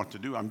don't know what to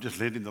do. I'm just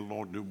letting the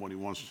Lord do what he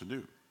wants to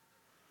do.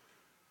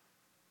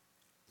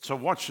 So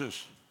watch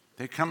this.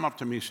 They come up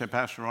to me and say,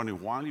 Pastor Rodney,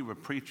 while you were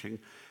preaching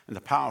and the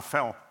power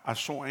fell, I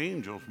saw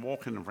angels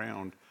walking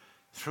around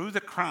through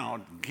the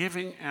crowd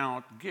giving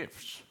out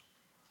gifts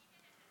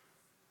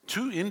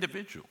to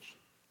individuals.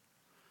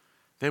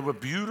 They were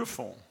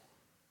beautiful.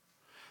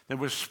 They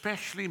were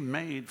specially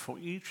made for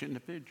each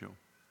individual.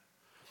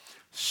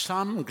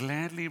 Some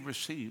gladly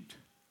received,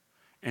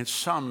 and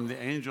some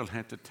the angel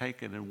had to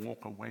take it and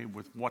walk away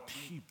with what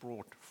he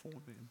brought for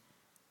them.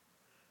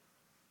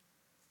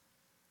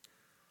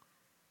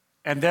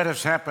 And that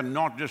has happened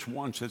not just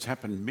once, it's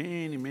happened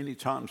many, many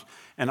times.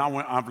 And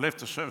I've left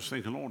the service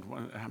thinking, Lord,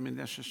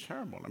 that's just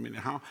terrible.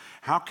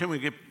 How can we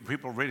get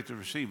people ready to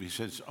receive? He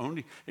says,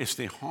 it's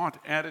their heart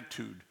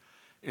attitude.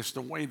 It's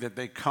the way that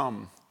they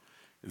come.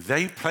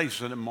 They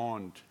place a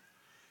demand.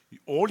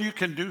 All you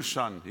can do,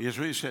 son, here's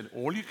what he said,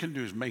 all you can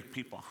do is make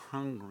people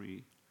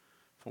hungry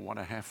for what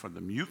I have for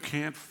them. You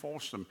can't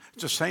force them.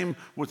 It's the same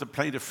with a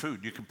plate of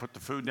food. You can put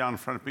the food down in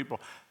front of people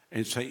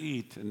and say,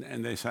 eat,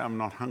 and they say, I'm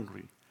not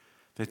hungry.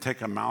 They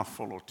take a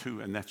mouthful or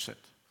two, and that's it.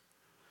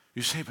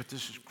 You say, but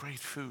this is great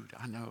food.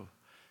 I know,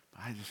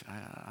 but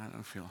I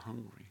don't feel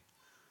hungry.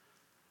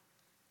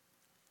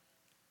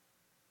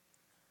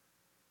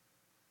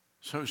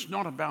 So it's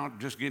not about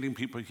just getting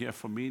people here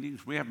for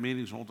meetings. We have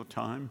meetings all the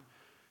time.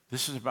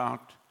 This is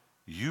about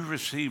you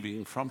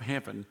receiving from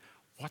heaven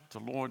what the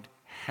Lord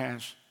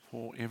has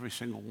for every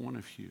single one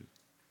of you,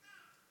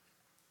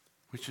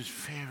 which is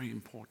very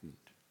important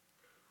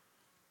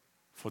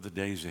for the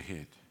days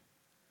ahead.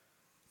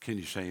 Can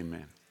you say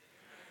amen?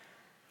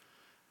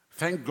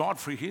 Thank God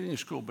for healing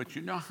school, but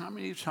you know how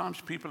many times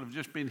people have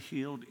just been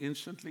healed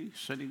instantly,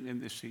 sitting in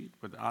their seat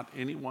without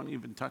anyone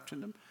even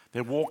touching them?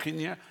 They walk in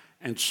here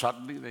and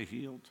suddenly they're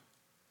healed,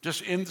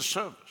 just in the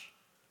service.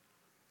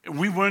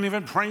 We weren't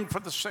even praying for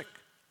the sick.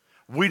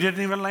 We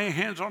didn't even lay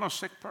hands on a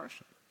sick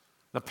person.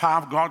 The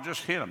power of God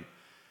just hit them.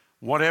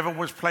 Whatever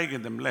was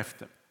plaguing them left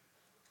them.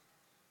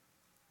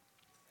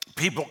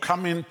 People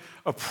come in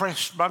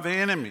oppressed by the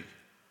enemy,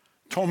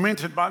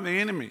 tormented by the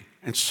enemy,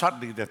 and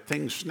suddenly that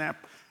thing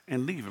snap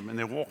and leave them, and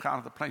they walk out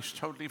of the place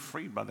totally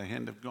free by the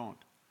hand of God.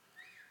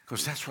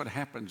 Because that's what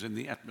happens in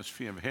the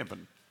atmosphere of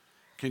heaven.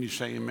 Can you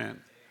say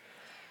amen?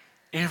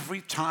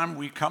 Every time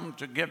we come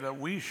together,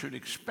 we should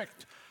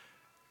expect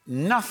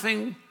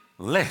nothing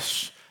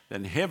less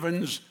than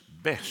heaven's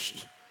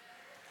best.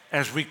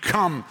 as we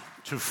come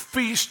to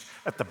feast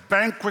at the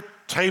banquet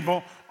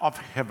table of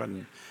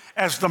heaven.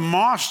 As the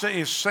Master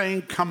is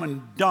saying, come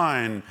and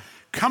dine.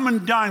 Come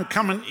and dine,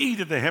 come and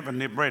eat of the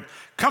heavenly bread.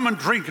 Come and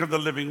drink of the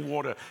living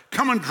water.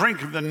 Come and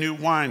drink of the new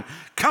wine.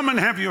 Come and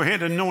have your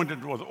head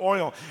anointed with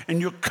oil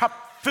and your cup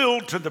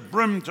filled to the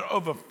brim to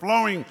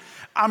overflowing.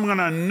 I'm going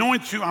to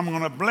anoint you. I'm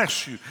going to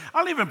bless you.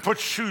 I'll even put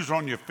shoes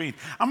on your feet.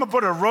 I'm going to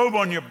put a robe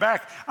on your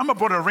back. I'm going to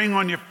put a ring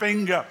on your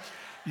finger.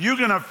 You're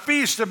going to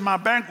feast at my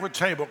banquet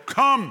table.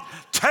 Come,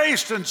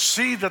 taste and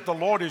see that the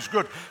Lord is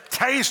good.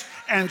 Taste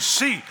and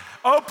see.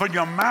 Open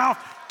your mouth.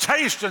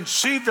 Taste and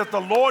see that the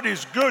Lord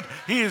is good.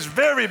 He is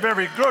very,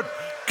 very good.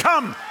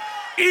 Come,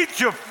 eat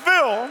your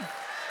fill.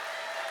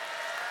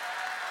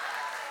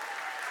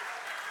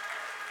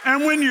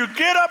 And when you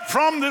get up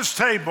from this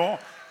table,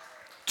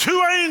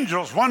 two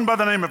angels, one by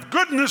the name of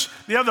goodness,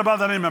 the other by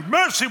the name of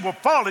mercy, will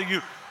follow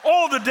you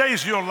all the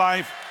days of your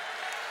life,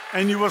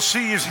 and you will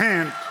see his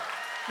hand,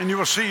 and you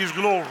will see his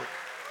glory.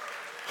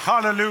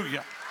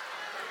 Hallelujah.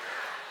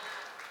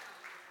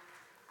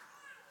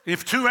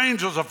 If two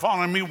angels are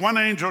following me, one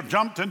angel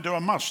jumped into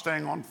a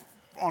Mustang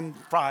on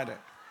Friday.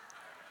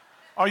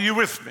 Are you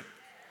with me?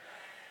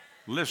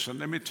 Listen,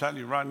 let me tell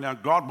you right now,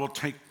 God will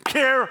take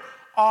care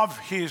of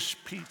his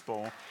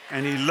people,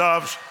 and he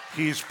loves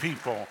his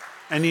people,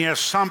 and he has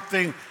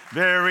something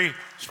very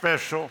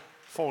special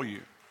for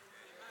you.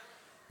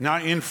 Now,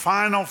 in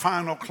final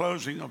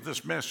closing of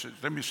this message,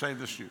 let me say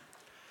this to you.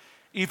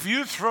 If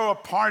you throw a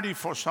party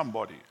for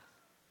somebody,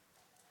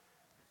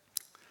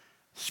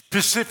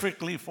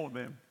 specifically for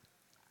them,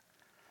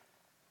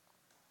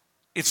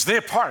 it's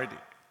their party,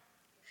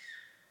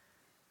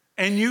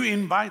 and you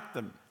invite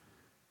them,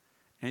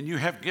 and you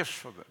have gifts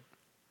for them,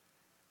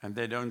 and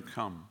they don't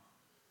come.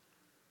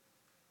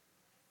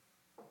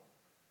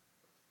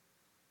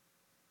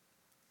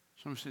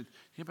 Someone said,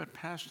 yeah, but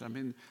Pastor, I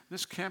mean,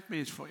 this camp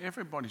meeting is for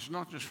everybody. It's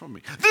not just for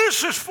me.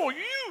 This is for you.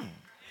 Amen.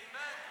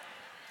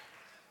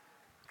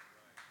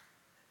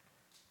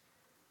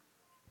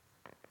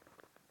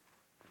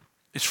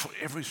 It's for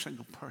every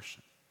single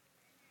person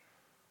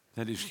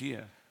that is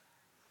here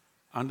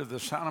under the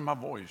sound of my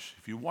voice.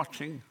 If you're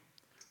watching,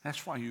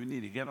 that's why you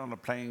need to get on a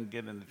plane,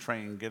 get in the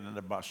train, get in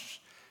the bus,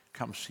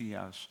 come see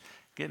us.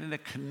 Get in a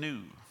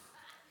canoe,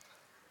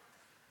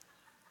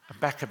 the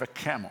back of a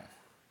camel,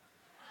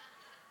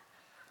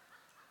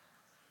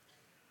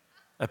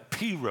 a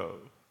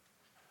pirogue,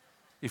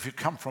 if you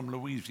come from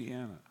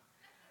Louisiana.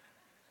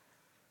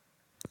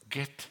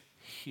 Get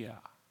here.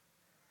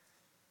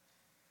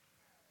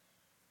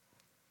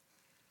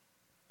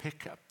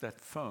 Pick up that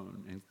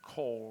phone and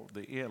call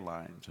the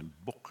airlines and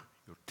book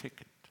your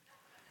ticket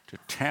to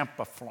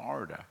Tampa,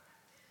 Florida,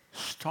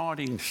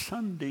 starting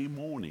Sunday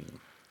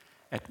morning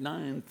at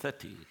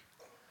 9:30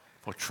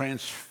 for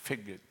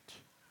Transfigured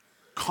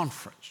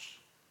conference.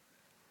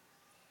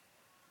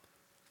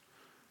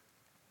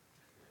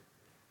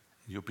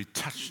 You'll be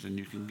touched and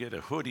you can get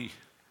a hoodie,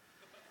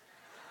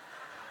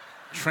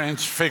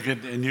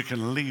 Transfigured, and you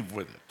can leave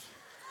with it.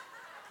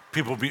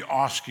 People will be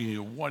asking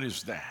you, what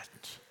is that?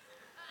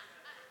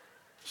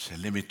 Say,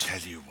 let me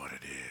tell you what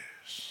it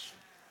is.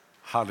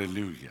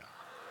 Hallelujah.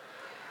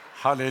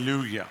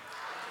 Hallelujah.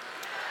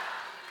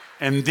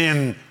 And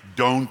then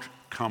don't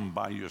come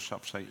by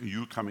yourself. Say, are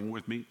you coming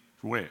with me?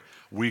 Where?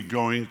 We're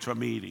going to a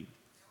meeting.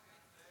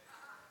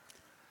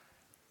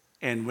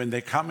 And when they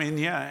come in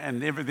here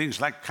and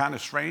everything's like kind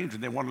of strange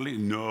and they want to leave,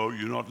 no,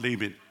 you're not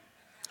leaving.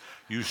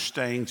 You're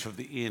staying till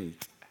the end.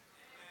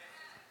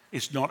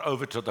 It's not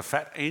over till the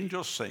fat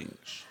angel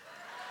sings.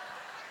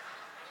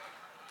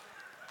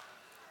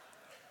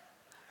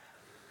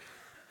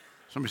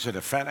 Somebody said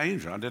a fat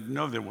angel. I didn't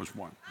know there was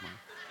one.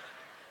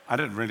 I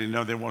didn't really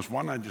know there was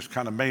one. I just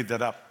kind of made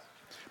that up.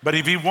 But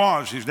if he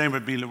was, his name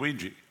would be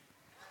Luigi.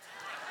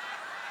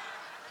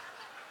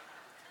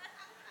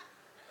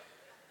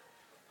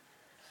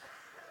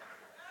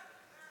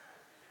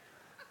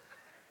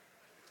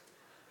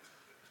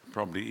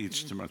 Probably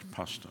eats too much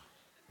pasta.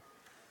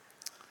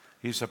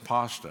 He's a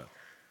pastor.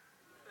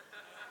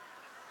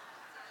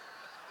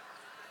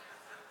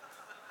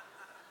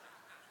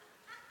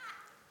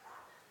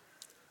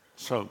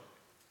 So,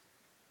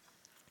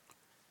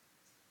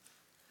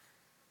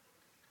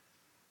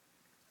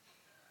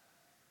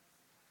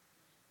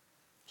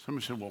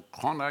 somebody said, well,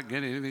 can't I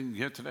get anything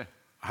here today?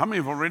 How many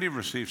have already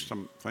received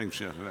some things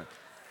here today?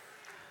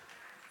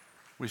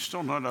 We're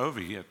still not over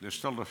yet. There's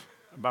still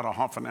about a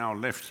half an hour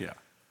left here.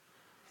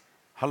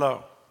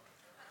 Hello.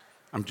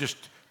 I'm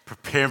just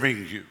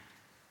preparing you.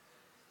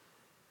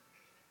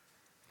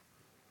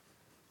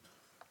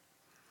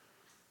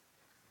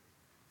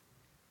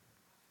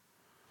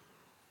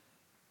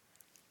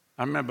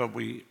 I remember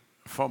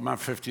for my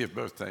 50th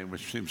birthday,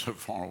 which seems so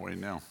far away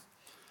now,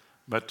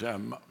 but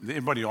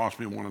everybody asked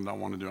me what I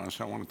want to do. I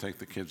said, I want to take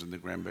the kids and the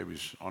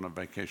grandbabies on a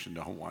vacation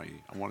to Hawaii.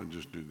 I want to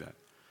just do that.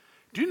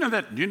 Do you know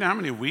that? Do you know how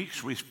many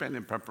weeks we spent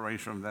in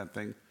preparation of that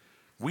thing?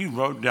 We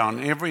wrote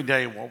down every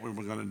day what we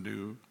were going to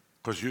do,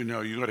 because you know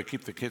you got to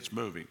keep the kids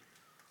moving.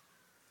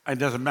 It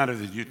doesn't matter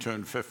that you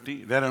turn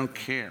 50. They don't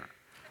care.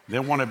 They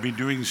want to be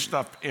doing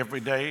stuff every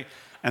day,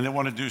 and they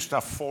want to do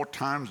stuff 4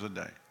 times a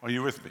day. Are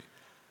you with me?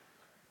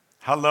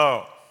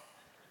 Hello.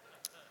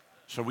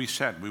 So we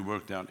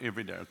worked out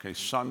every day. Okay,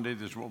 Sunday,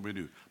 this is what we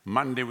do.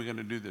 Monday, we're going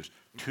to do this.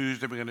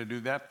 Tuesday, we're going to do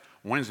that.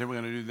 Wednesday, we're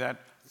going to do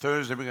that.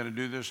 Thursday, we're going to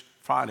do this.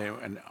 Friday,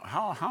 and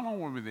how long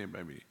were we there,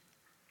 baby?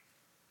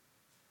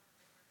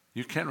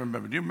 You can't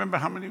remember. Do you remember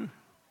how many?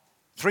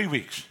 3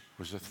 weeks. It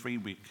was a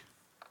 3-week.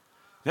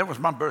 That was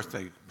my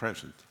birthday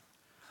present,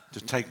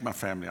 to take my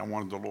family. I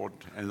wanted the Lord,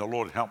 and the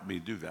Lord helped me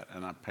do that,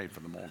 and I paid for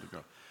them all to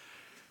go.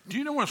 Do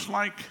you know what it's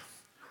like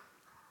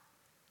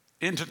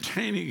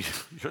entertaining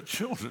your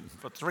children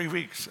for 3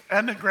 weeks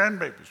and the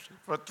grandbabies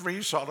for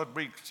 3 solid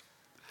weeks?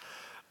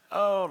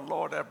 Oh,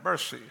 Lord, have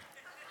mercy.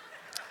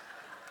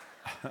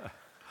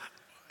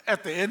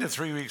 At the end of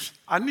 3 weeks,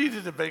 I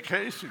needed a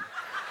vacation.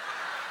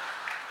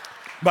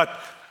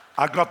 But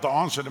I got the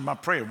answer to my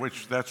prayer,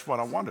 which that's what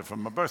I wanted for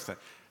my birthday.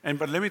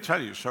 But let me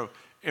tell you,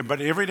 but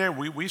every day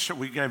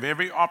we gave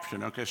every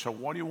option. Okay, so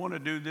what do you want to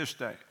do this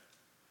day?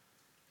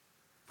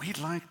 We'd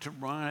like to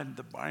ride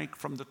the bike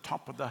from the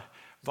top of the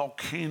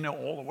volcano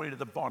all the way to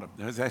the bottom.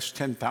 That's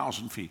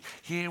 10,000 feet.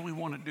 Here we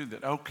want to do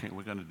that. Okay,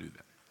 we're going to do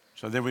that.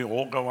 So then we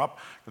all go up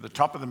to the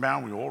top of the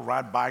mountain. We all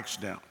ride bikes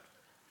down.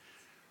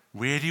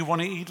 Where do you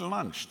want to eat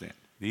lunch then?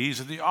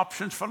 These are the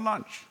options for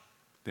lunch.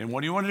 Then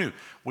what do you want to do?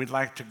 We'd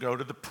like to go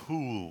to the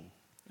pool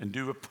and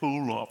do a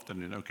pool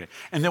afternoon. Okay.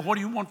 And then what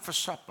do you want for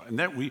supper? And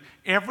that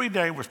every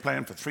day was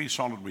planned for 3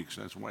 solid weeks.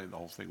 That's the way the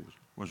whole thing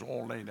was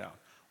all laid out.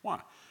 Why?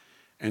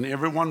 And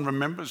everyone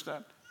remembers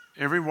that.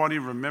 Everybody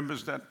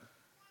remembers that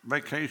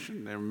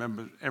vacation. They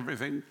remember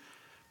everything.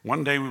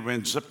 One day we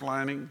went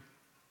ziplining.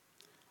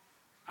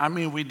 I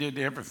mean, we did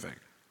everything.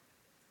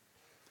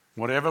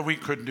 Whatever we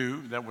could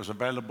do that was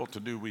available to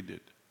do, we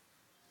did.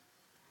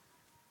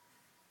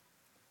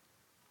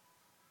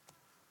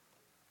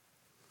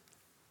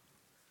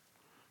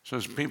 So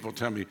as people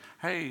tell me,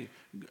 hey,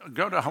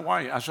 go to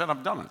Hawaii. I said,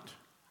 I've done it.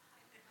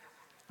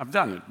 I've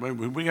done it. We're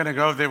going to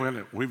go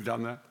there. We've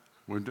done that.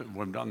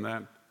 We've done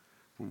that.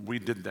 We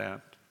did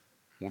that.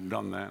 We've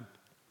done that.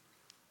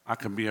 I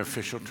can be an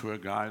official tour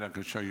guide. I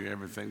can show you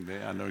everything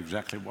there. I know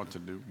exactly what to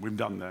do. We've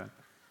done that.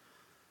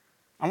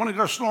 I want to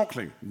go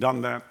snorkeling.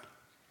 Done that.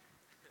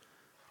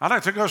 I'd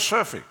like to go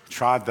surfing.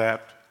 Tried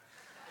that.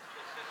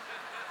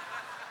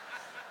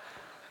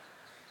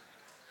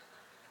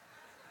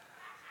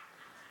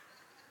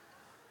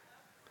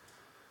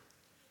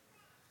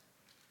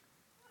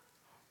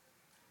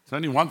 There's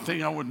only one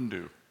thing I wouldn't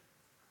do,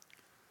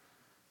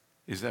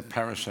 is that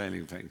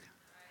parasailing thing.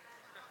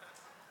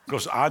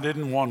 Because I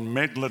didn't want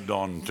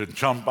Megalodon to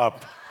jump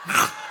up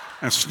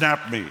and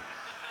snap me.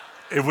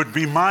 It would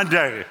be my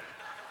day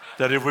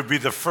that it would be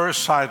the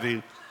first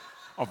sighting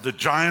of the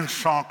giant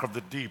shark of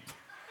the deep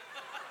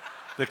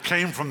that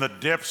came from the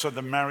depths of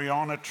the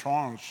Mariana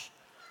Trench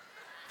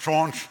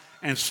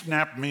and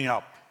snapped me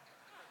up.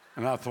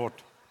 And I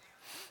thought,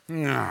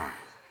 nah.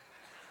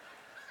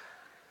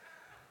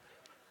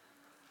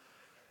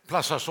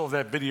 Plus, I saw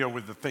that video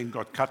where the thing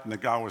got cut and the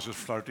guy was just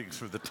floating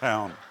through the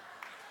town.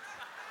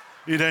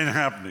 It ain't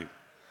happening,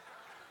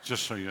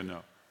 just so you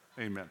know.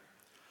 Amen.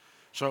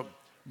 So,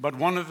 but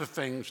one of the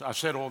things, I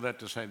said all that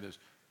to say this,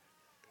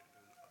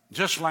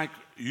 just like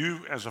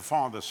you as a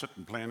father sit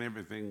and plan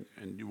everything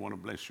and you want to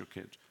bless your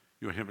kids,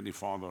 your Heavenly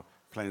Father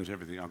plans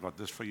everything. I got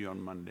this for you on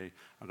Monday.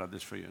 I got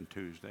this for you on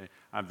Tuesday.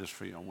 I have this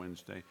for you on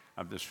Wednesday. I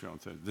have this for you on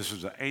Thursday. This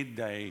is an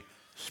 8-day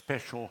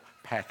special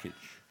package.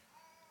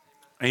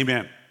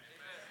 Amen.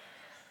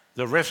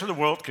 The rest of the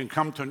world can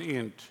come to an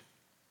end.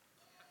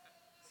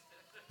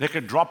 They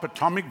can drop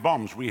atomic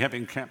bombs. We have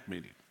in camp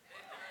meeting.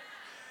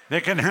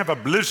 They can have a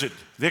blizzard.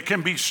 There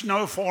can be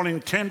snow falling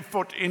 10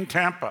 foot in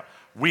Tampa.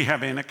 We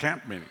have in a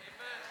camp meeting.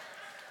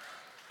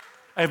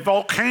 A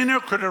volcano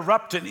could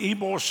erupt in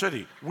Ybor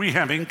City. We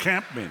have in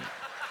camp meeting.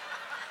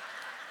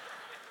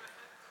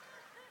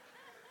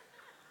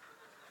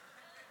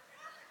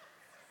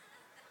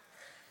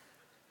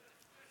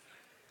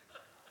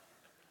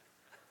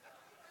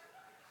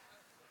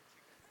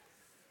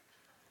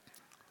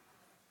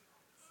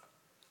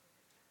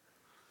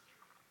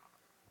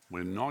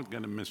 We're not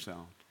going to miss out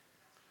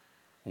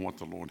on what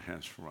the Lord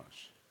has for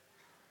us.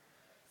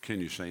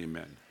 Can you say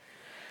amen?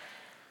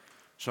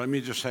 So let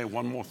me just say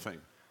one more thing.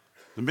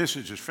 The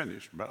message is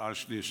finished, but I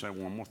just need to say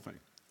one more thing.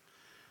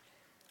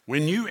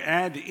 When you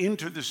add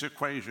into this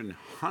equation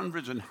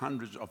hundreds and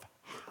hundreds of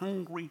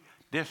hungry,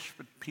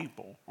 desperate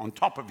people on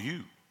top of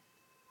you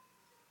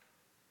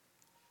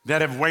that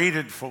have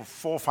waited for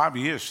 4 or 5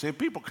 years, there are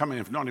people coming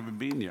who have not even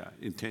been here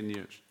in 10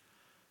 years.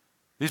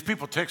 These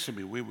people texted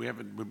me, we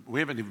haven't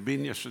even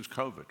been here since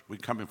COVID. We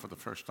come in for the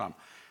first time.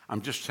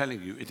 I'm just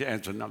telling you, it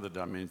adds another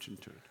dimension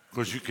to it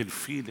because you can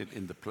feel it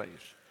in the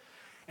place.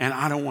 And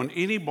I don't want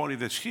anybody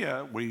that's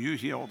here, where you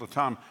hear all the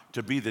time,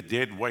 to be the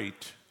dead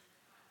weight,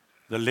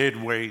 the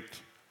lead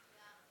weight,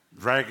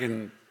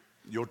 dragging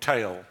your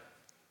tail.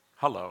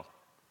 Hello.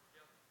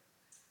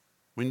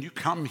 When you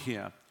come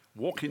here,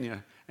 walk in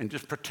here and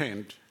just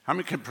pretend. How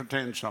many can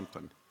pretend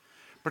something?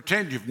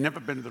 Pretend you've never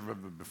been to the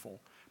river before.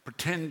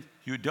 Pretend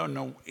you don't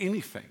know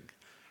anything.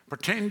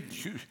 Pretend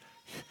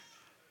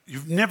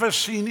you've never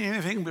seen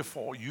anything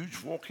before. You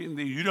just walk in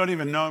there. You don't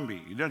even know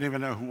me. You don't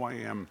even know who I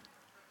am.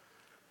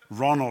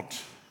 Ronald.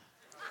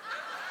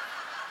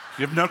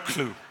 You have no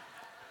clue.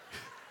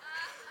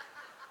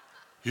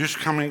 You're just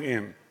coming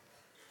in,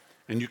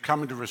 and you're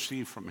coming to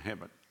receive from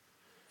heaven.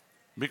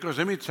 Because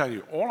let me tell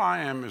you, all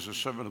I am is a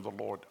servant of the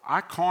Lord. I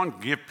can't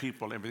give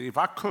people everything. If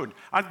I could,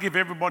 I'd give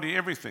everybody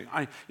everything.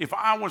 If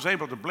I was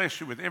able to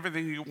bless you with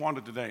everything you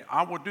wanted today,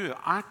 I would do it.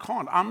 I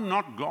can't. I'm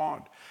not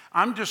God.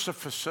 I'm just a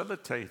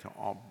facilitator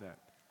of that.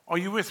 Are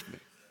you with me?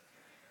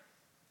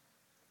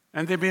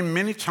 And there have been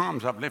many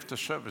times I've left the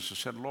service and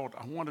said, Lord,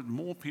 I wanted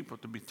more people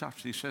to be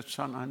touched. He said,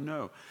 son, I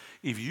know.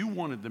 If you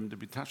wanted them to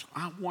be touched,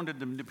 I wanted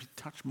them to be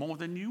touched more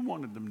than you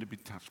wanted them to be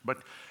touched. But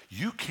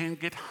you can't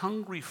get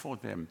hungry for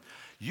them.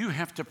 You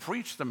have to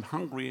preach them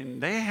hungry, and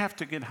they have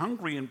to get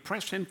hungry and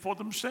press in for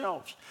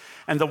themselves.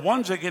 And the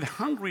ones that get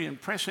hungry and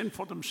press in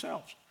for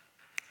themselves,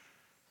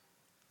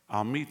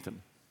 I'll meet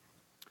them.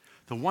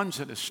 The ones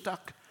that are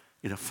stuck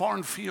in a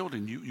foreign field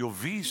and your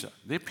visa,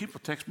 there people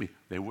text me,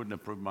 they wouldn't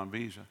approve my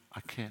visa. I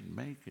can't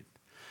make it.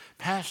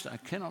 Pastor, I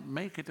cannot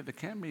make it to the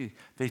academy.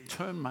 They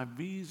turned my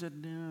visa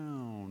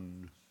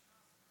down.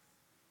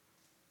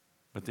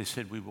 But they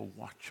said, we will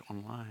watch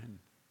online.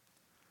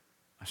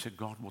 I said,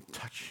 God will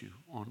touch you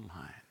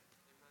online.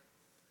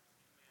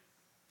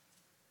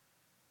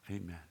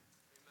 Amen.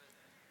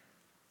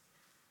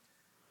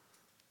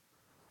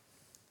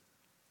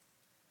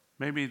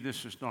 Maybe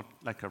this is not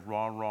like a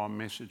rah-rah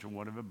message or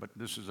whatever, but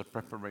this is a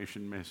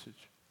preparation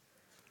message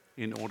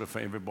in order for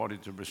everybody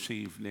to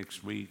receive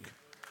next week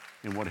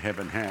in what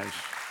heaven has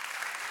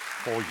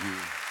for you.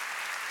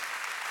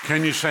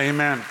 Can you say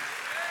amen?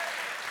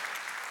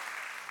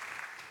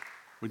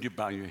 Would you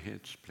bow your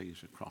heads,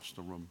 please, across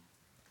the room?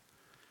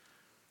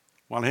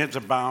 While heads are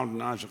bowed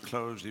and eyes are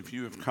closed, if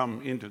you have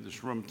come into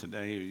this room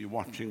today, or you're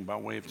watching by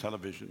way of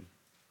television,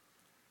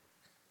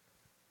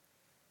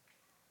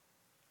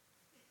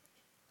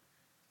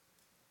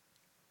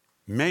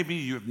 maybe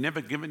you've never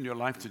given your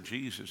life to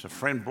Jesus. A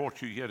friend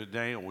brought you here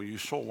today, or you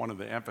saw one of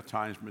the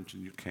advertisements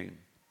and you came.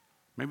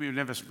 Maybe you've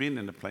never been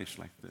in a place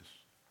like this.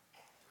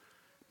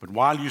 But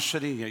while you're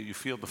sitting here, you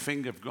feel the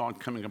finger of God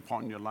coming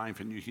upon your life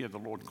and you hear the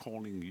Lord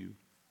calling you.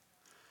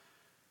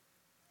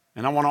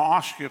 And I want to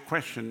ask you a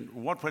question.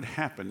 What would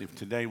happen if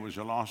today was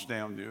your last day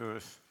on the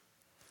earth?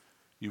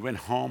 You went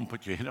home,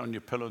 put your head on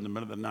your pillow in the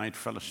middle of the night,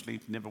 fell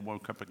asleep, never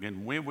woke up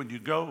again. Where would you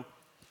go?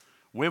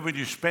 Where would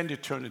you spend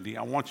eternity?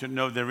 I want you to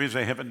know there is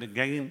a heaven to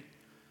gain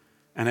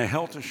and a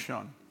hell to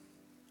shun.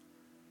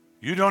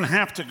 You don't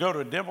have to go to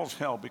a devil's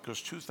hell,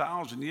 because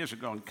 2,000 years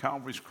ago on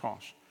Calvary's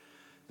cross,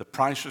 the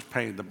price was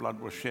paid, the blood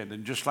was shed.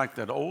 And just like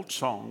that old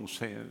song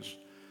says,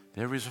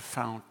 there is a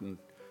fountain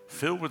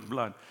filled with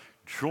blood,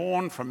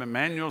 drawn from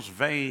Emmanuel's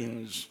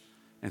veins,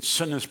 and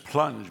sinners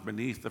plunge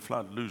beneath the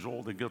flood, lose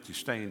all the guilty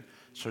stain.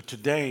 So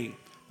today,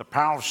 the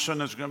power of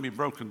sin is going to be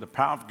broken. The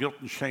power of guilt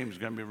and shame is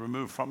going to be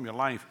removed from your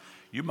life.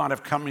 You might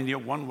have come in here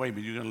one way,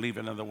 but you're going to leave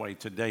another way.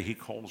 Today, he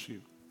calls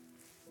you.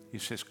 He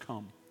says,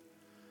 come.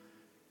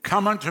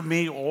 Come unto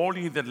me, all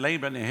ye that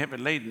labor and are heavy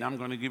laden, I'm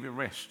going to give you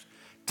rest.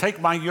 Take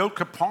my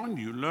yoke upon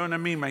you. Learn of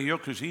me. My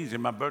yoke is easy,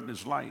 my burden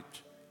is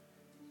light.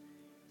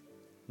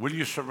 Will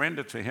you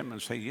surrender to him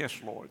and say,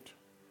 yes, Lord?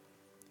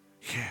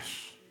 Yes.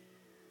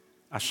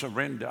 I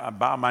surrender. I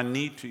bow my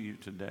knee to you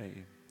today.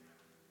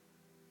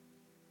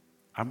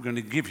 I'm going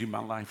to give you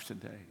my life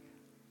today.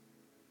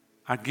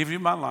 I give you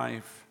my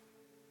life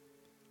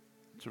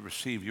to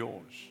receive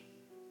yours.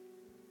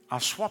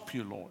 I'll swap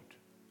you, Lord.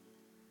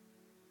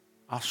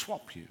 I'll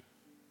swap you.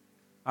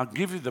 I'll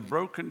give you the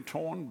broken,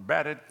 torn,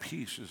 battered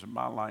pieces of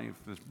my life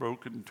that's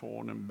broken,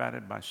 torn, and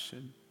battered by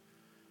sin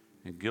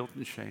and guilt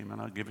and shame,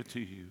 and I'll give it to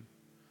you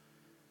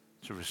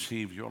to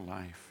receive your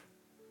life.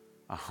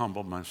 I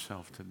humble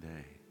myself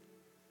today.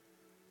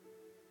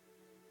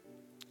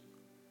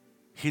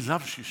 He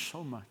loves you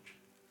so much.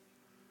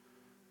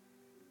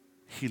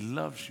 He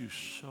loves you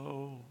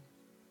so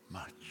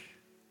much.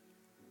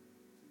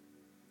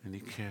 And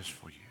he cares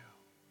for you.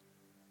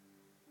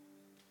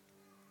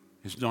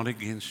 He's not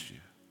against you.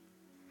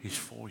 He's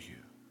for you.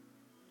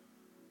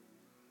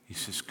 He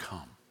says,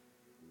 come.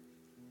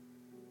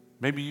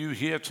 Maybe you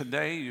here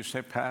today, you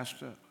say,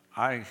 Pastor,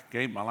 I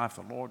gave my life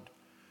to the Lord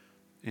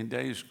in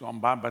days gone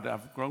by, but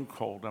I've grown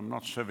cold. I'm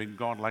not serving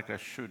God like I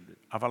should.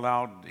 I've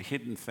allowed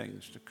hidden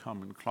things to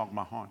come and clog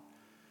my heart.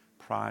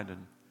 Pride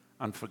and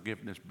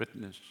unforgiveness,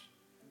 bitterness,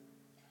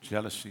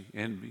 jealousy,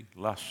 envy,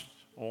 lust,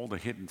 all the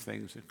hidden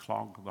things that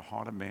clog the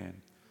heart of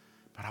man.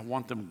 But I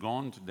want them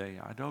gone today.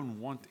 I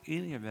don't want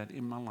any of that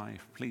in my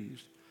life.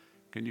 Please,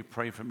 can you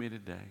pray for me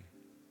today?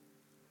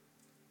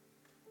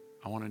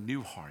 I want a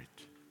new heart.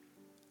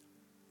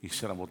 He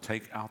said, I will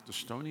take out the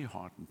stony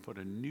heart and put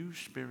a new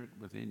spirit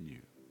within you.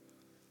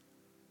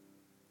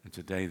 And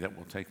today that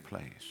will take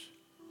place.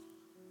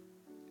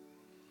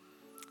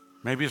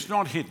 Maybe it's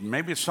not hidden.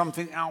 Maybe it's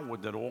something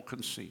outward that all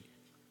can see.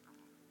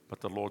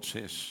 But the Lord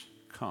says,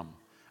 come.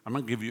 I'm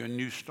going to give you a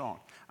new start.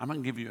 I'm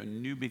going to give you a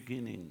new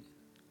beginning.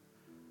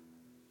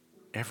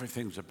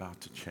 Everything's about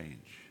to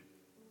change.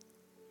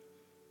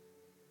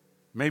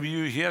 Maybe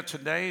you're here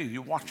today,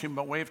 you're watching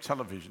by way of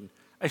television.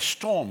 A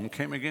storm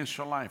came against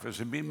your life. There's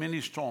been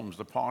many storms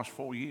the past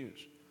 4 years.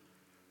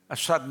 A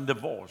sudden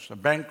divorce, a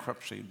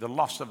bankruptcy, the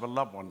loss of a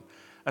loved one,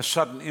 a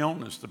sudden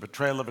illness, the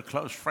betrayal of a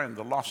close friend,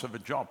 the loss of a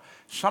job.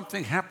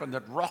 Something happened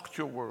that rocked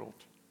your world,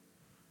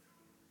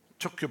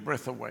 took your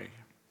breath away.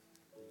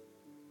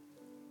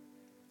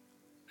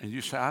 And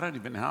you say, I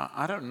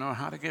don't know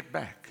how to get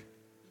back.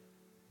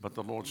 But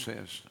the Lord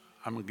says,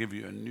 I'm going to give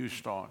you a new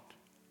start.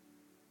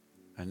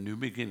 A new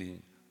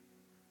beginning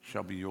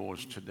shall be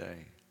yours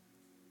today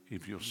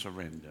if you'll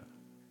surrender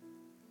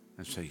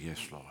and say, yes,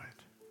 Lord.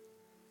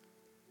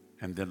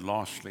 And then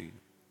lastly,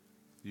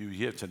 you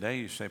here today,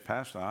 you say,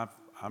 Pastor,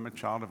 I'm a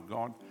child of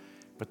God.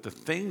 But the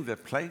thing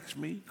that plagues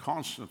me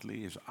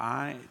constantly is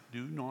I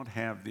do not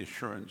have the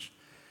assurance.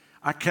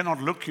 I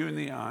cannot look you in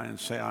the eye and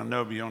say, I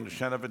know beyond a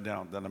shadow of a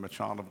doubt that I'm a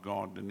child of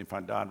God. And if I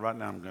died right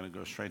now, I'm going to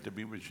go straight to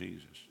be with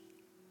Jesus.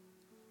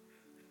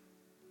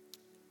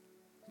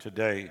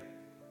 Today,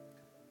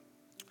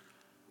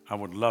 I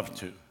would love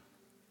to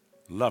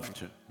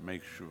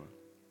make sure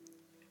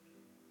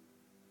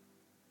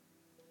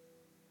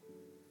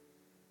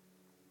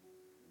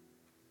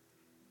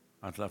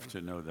I'd love to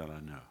know that I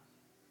know.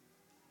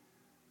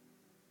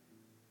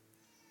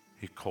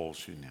 He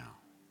calls you now.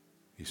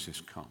 He says,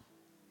 come.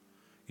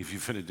 If you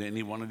fit into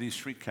any one of these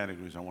three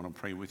categories, I want to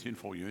pray with you and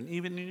for you. And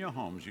even in your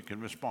homes, you can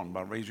respond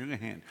by raising your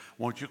hand.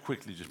 Won't you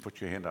quickly just put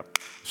your hand up?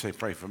 Say,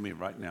 pray for me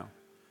right now.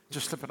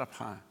 Just slip it up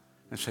high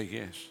and say,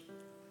 yes.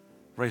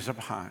 Raise up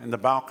high. In the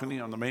balcony,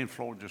 on the main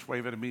floor, just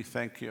wave it at me.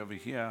 Thank you over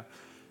here.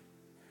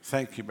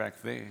 Thank you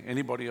back there.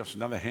 Anybody else?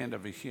 Another hand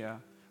over here.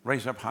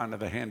 Raise up high.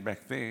 Another hand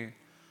back there.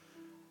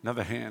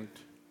 Another hand.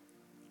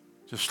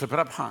 Just slip it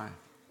up high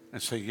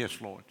and say, yes,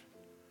 Lord.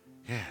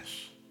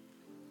 Yes.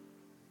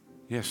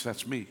 Yes,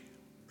 that's me.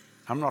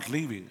 I'm not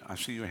leaving. I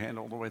see your hand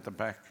all the way at the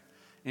back.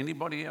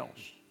 Anybody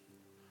else?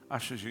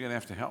 Ushers, you're going to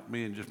have to help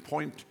me and just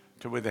point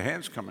to where the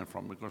hand's coming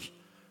from because,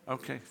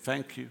 okay,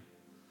 thank you.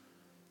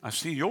 I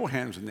see your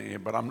hands in the air,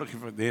 but I'm looking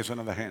for, there's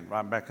another hand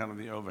right back under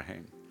the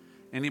overhang.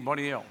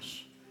 Anybody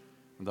else?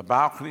 On the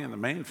balcony and the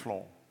main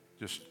floor,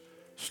 just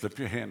slip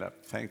your hand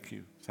up. Thank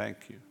you,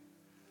 thank you.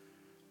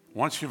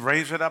 Once you've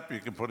raised it up, you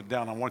can put it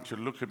down. I want you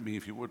to look at me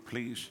if you would,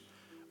 please.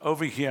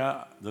 Over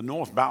here, the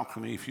north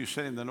balcony, if you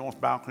sit in the north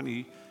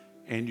balcony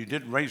and you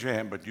didn't raise your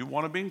hand, but you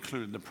want to be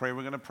included in the prayer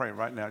we're going to pray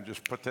right now,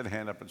 just put that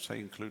hand up and say,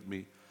 include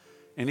me.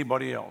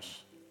 Anybody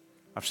else?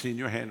 I've seen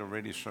your hand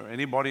already, sir.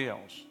 Anybody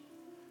else?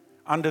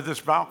 Under this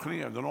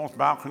balcony, or the north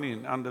balcony,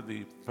 and under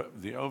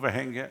the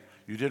overhang here,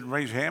 you didn't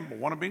raise your hand but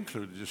want to be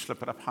included, just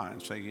slip it up high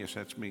and say, yes,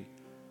 that's me.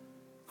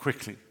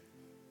 Quickly.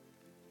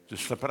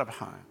 Just slip it up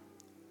high.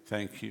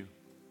 Thank you.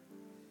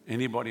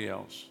 Anybody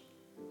else?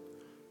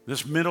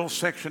 This middle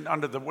section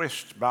under the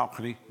west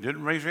balcony,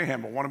 didn't raise your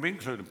hand but want to be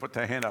included, put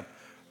their hand up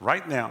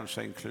right now and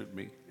say, include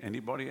me.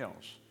 Anybody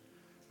else?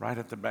 Right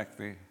at the back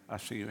there, I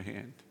see your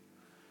hand.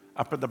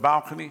 Up at the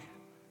balcony,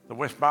 the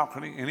west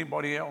balcony,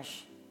 anybody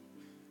else?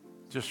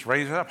 Just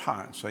raise it up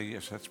high and say,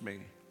 yes, that's me.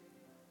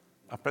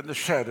 Up in the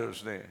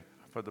shadows there,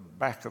 up at the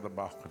back of the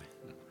balcony.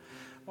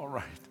 All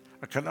right.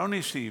 I can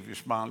only see if you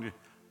smile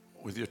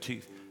with your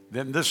teeth.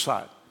 Then this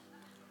side.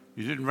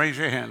 You didn't raise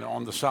your hand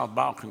on the south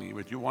balcony,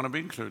 but you want to be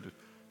included.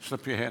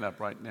 Slip your hand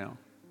up right now.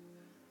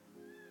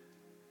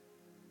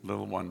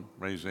 Little one,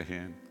 raise your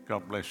hand.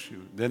 God bless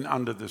you. Then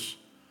under the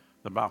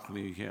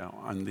balcony here,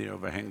 on the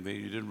overhang there,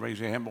 you didn't raise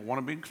your hand, but want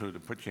to be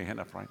included. Put your hand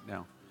up right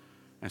now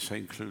and say,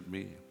 include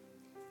me.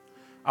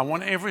 I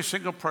want every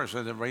single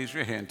person that raised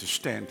your hand to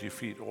stand to your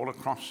feet all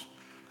across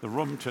the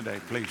room today.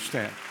 Please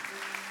stand.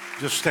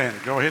 Just stand.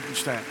 Go ahead and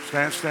stand.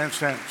 Stand, stand,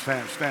 stand,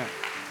 stand, stand.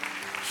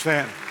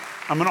 Stand.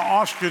 I'm going to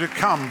ask you to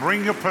come.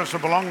 Bring your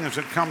personal belongings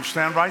and come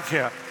stand right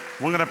here.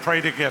 We're going to pray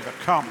together.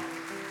 Come.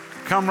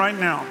 Come right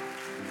now.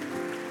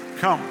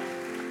 Come.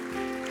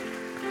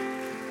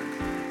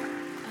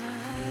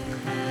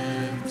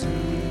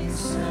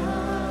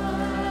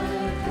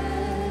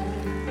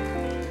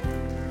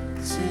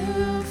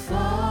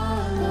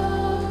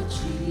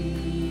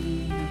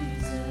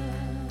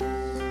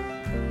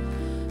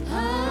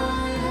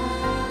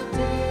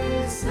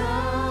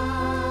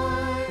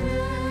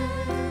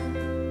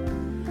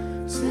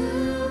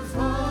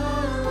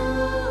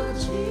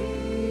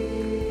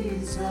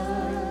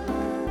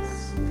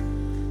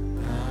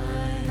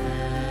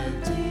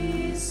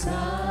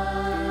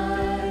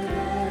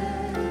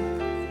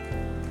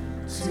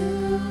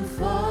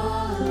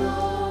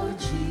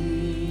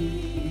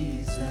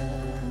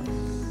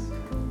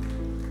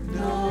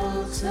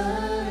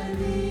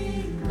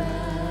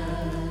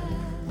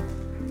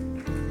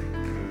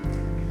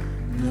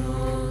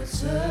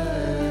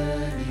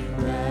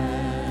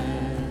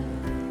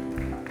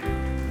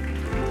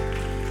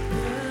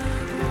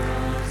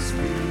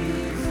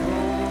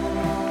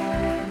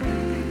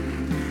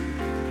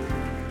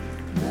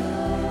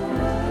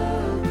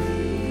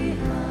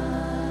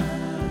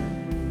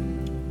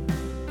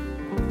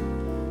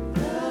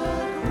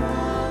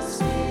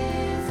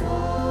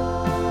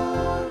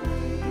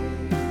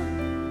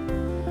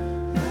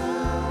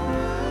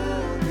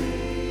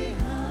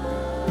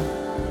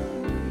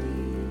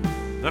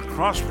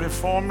 cross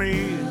before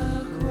me.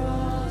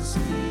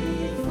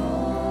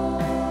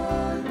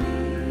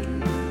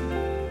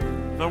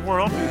 The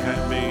world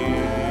behind me.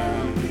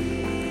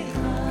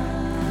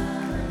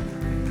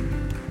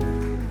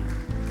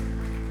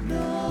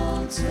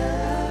 No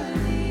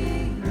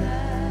turning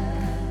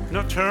back.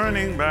 No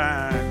turning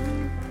back.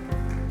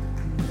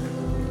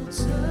 No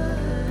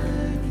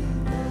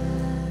turning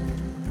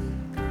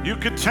back. You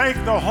could take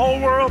the whole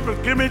world,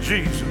 but give me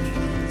Jesus.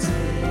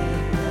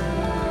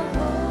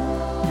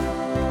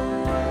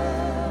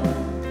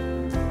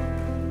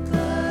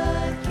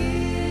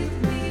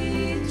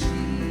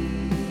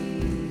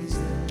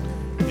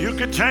 You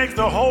could take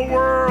the whole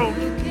world.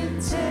 You can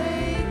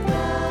take the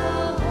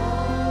whole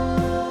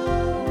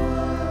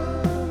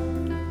world,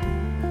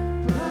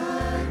 but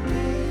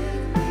give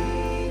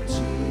me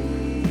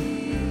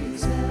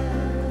Jesus.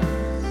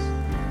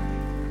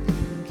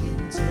 You can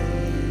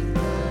take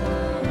the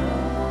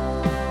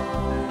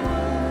whole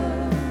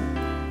world,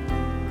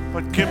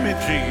 But give me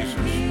Jesus.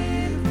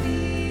 give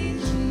me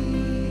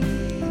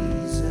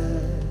Jesus.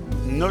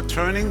 No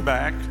turning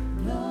back.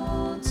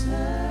 No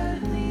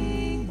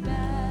turning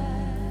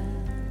back.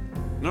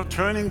 No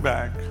turning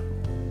back.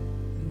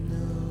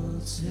 No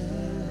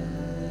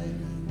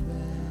turning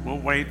back. We'll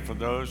wait for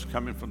those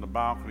coming from the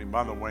balcony.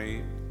 By the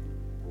way,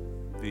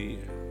 the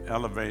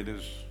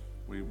elevators,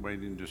 we're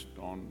waiting just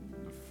on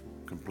the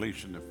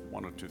completion of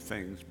one or two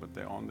things, but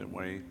they're on their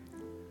way.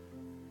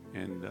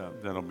 And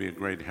that'll be a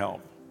great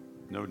help,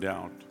 no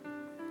doubt,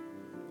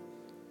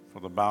 for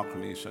the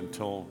balconies.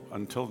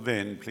 Until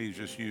then, please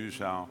just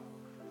use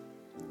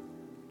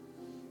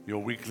your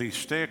weekly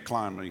stair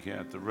climber here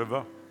at the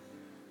river,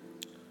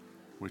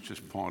 which is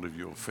part of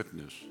your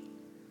fitness.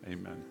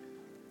 Amen.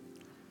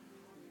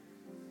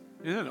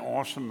 Isn't it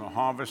awesome to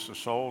harvest the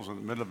souls in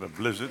the middle of a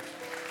blizzard?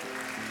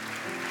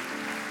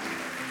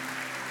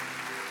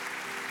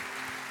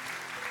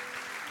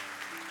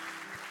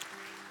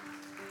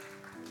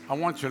 I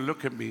want you to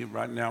look at me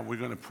right now. We're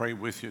going to pray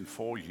with you and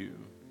for you.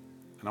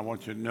 And I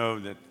want you to know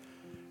that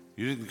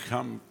you didn't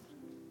come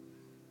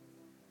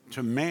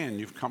to man,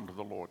 you've come to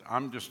the Lord.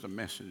 I'm just a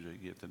messenger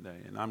here today,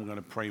 and I'm going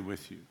to pray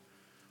with you.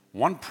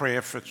 One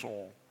prayer fits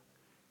all.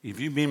 If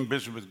you mean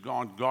business with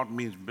God, God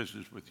means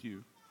business with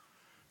you.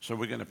 So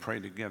we're going to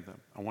pray together.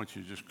 I want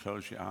you to just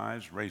close your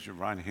eyes, raise your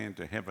right hand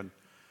to heaven.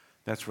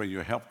 That's where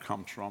your help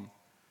comes from.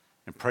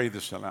 And pray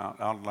this out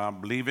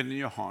loud. Believe it in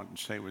your heart and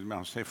say it with me.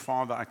 I'll say,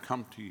 Father, I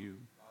come to you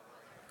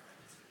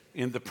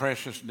in the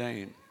precious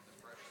name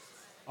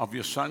of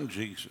your Son,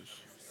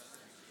 Jesus.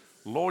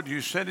 Lord, you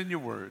said in your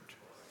word,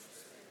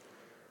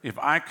 if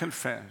I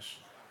confess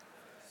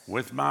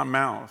with my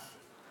mouth,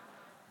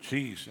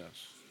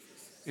 Jesus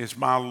is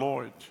my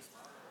Lord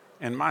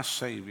and my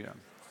Savior,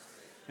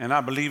 and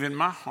I believe in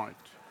my heart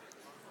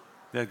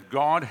that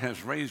God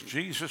has raised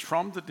Jesus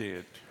from the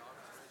dead,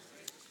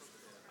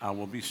 I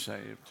will be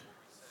saved.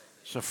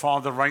 So,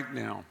 Father, right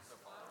now,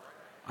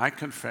 I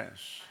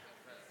confess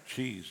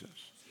Jesus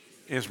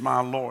is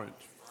my Lord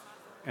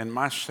and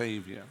my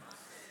Savior.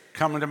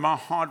 Come into my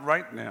heart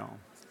right now.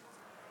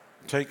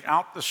 Take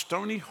out the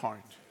stony heart.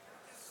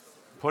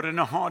 Put in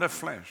a heart of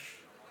flesh.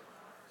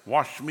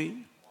 Wash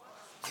me,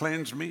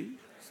 cleanse me,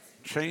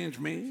 change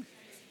me,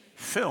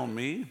 fill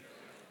me,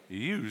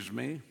 use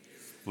me.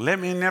 Let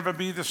me never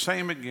be the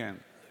same again.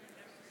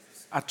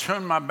 I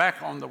turn my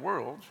back on the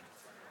world,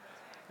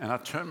 and I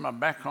turn my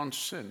back on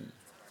sin,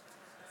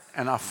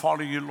 and I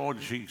follow you, Lord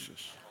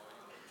Jesus.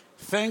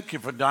 Thank you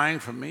for dying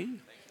for me.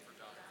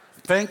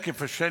 Thank you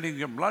for shedding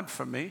your blood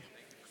for me.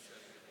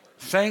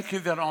 Thank you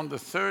that on the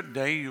third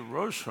day you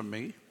rose for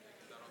me.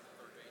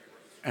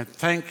 And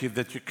thank you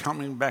that you're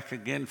coming back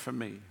again for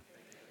me.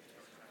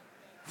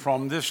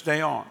 From this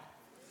day on,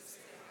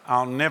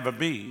 I'll never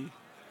be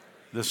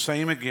the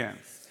same again.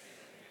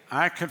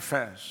 I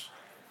confess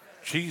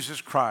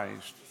Jesus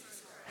Christ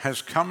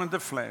has come in the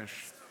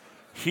flesh.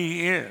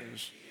 He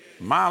is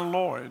my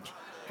Lord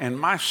and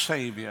my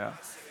Savior.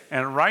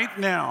 And right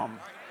now,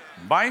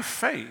 by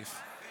faith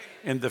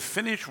in the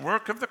finished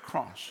work of the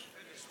cross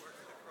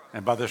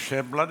and by the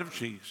shed blood of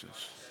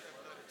Jesus,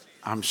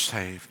 I'm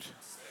saved.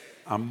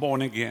 I'm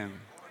born again.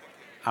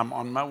 I'm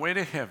on my way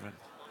to heaven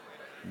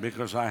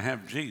because I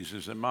have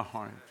Jesus in my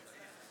heart.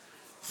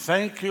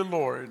 Thank you,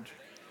 Lord,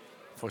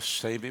 for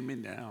saving me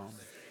now.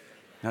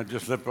 Now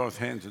just lift both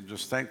hands and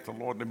just thank the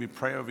Lord. Let me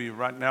pray over you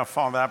right now.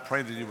 Father, I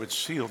pray that you would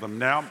seal them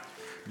now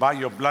by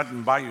your blood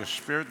and by your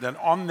spirit, that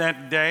on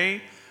that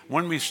day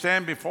when we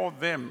stand before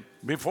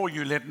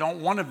you, let not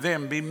one of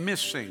them be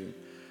missing.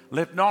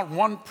 Let not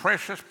one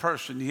precious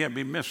person here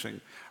be missing.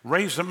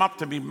 Raise them up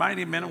to be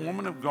mighty men and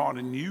women of God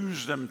and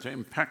use them to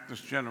impact this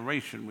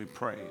generation, we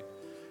pray.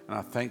 And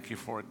I thank you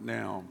for it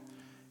now.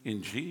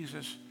 In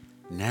Jesus'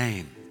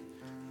 name.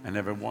 And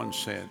everyone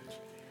said,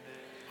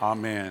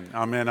 amen,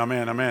 amen,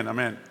 amen, amen,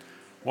 amen.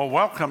 Well,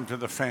 welcome to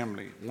the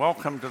family.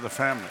 Welcome to the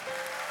family.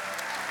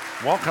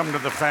 Welcome to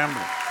the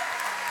family.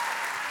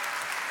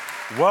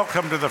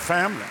 Welcome to the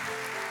family.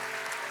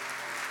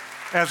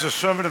 As a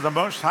servant of the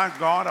Most High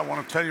God, I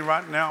want to tell you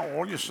right now,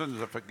 all your sins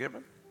are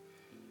forgiven.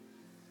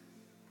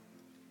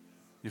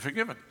 You're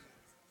forgiven.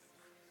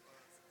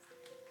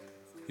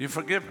 You're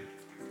forgiven.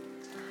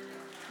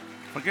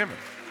 Forgiven.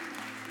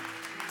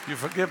 You're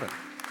forgiven.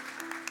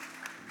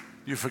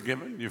 You're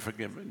forgiven. You're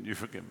forgiven. You're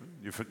forgiven.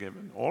 You're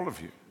forgiven. All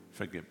of you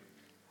forgiven.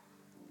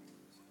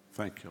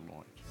 Thank you,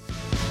 Lord.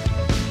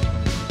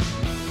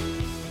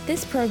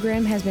 This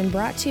program has been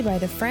brought to you by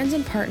the friends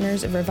and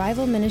partners of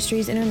Revival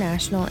Ministries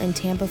International in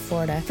Tampa,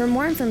 Florida. For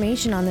more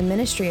information on the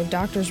ministry of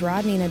Drs.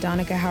 Rodney and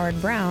Adonica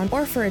Howard-Browne,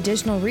 or for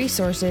additional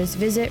resources,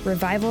 visit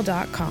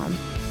revival.com.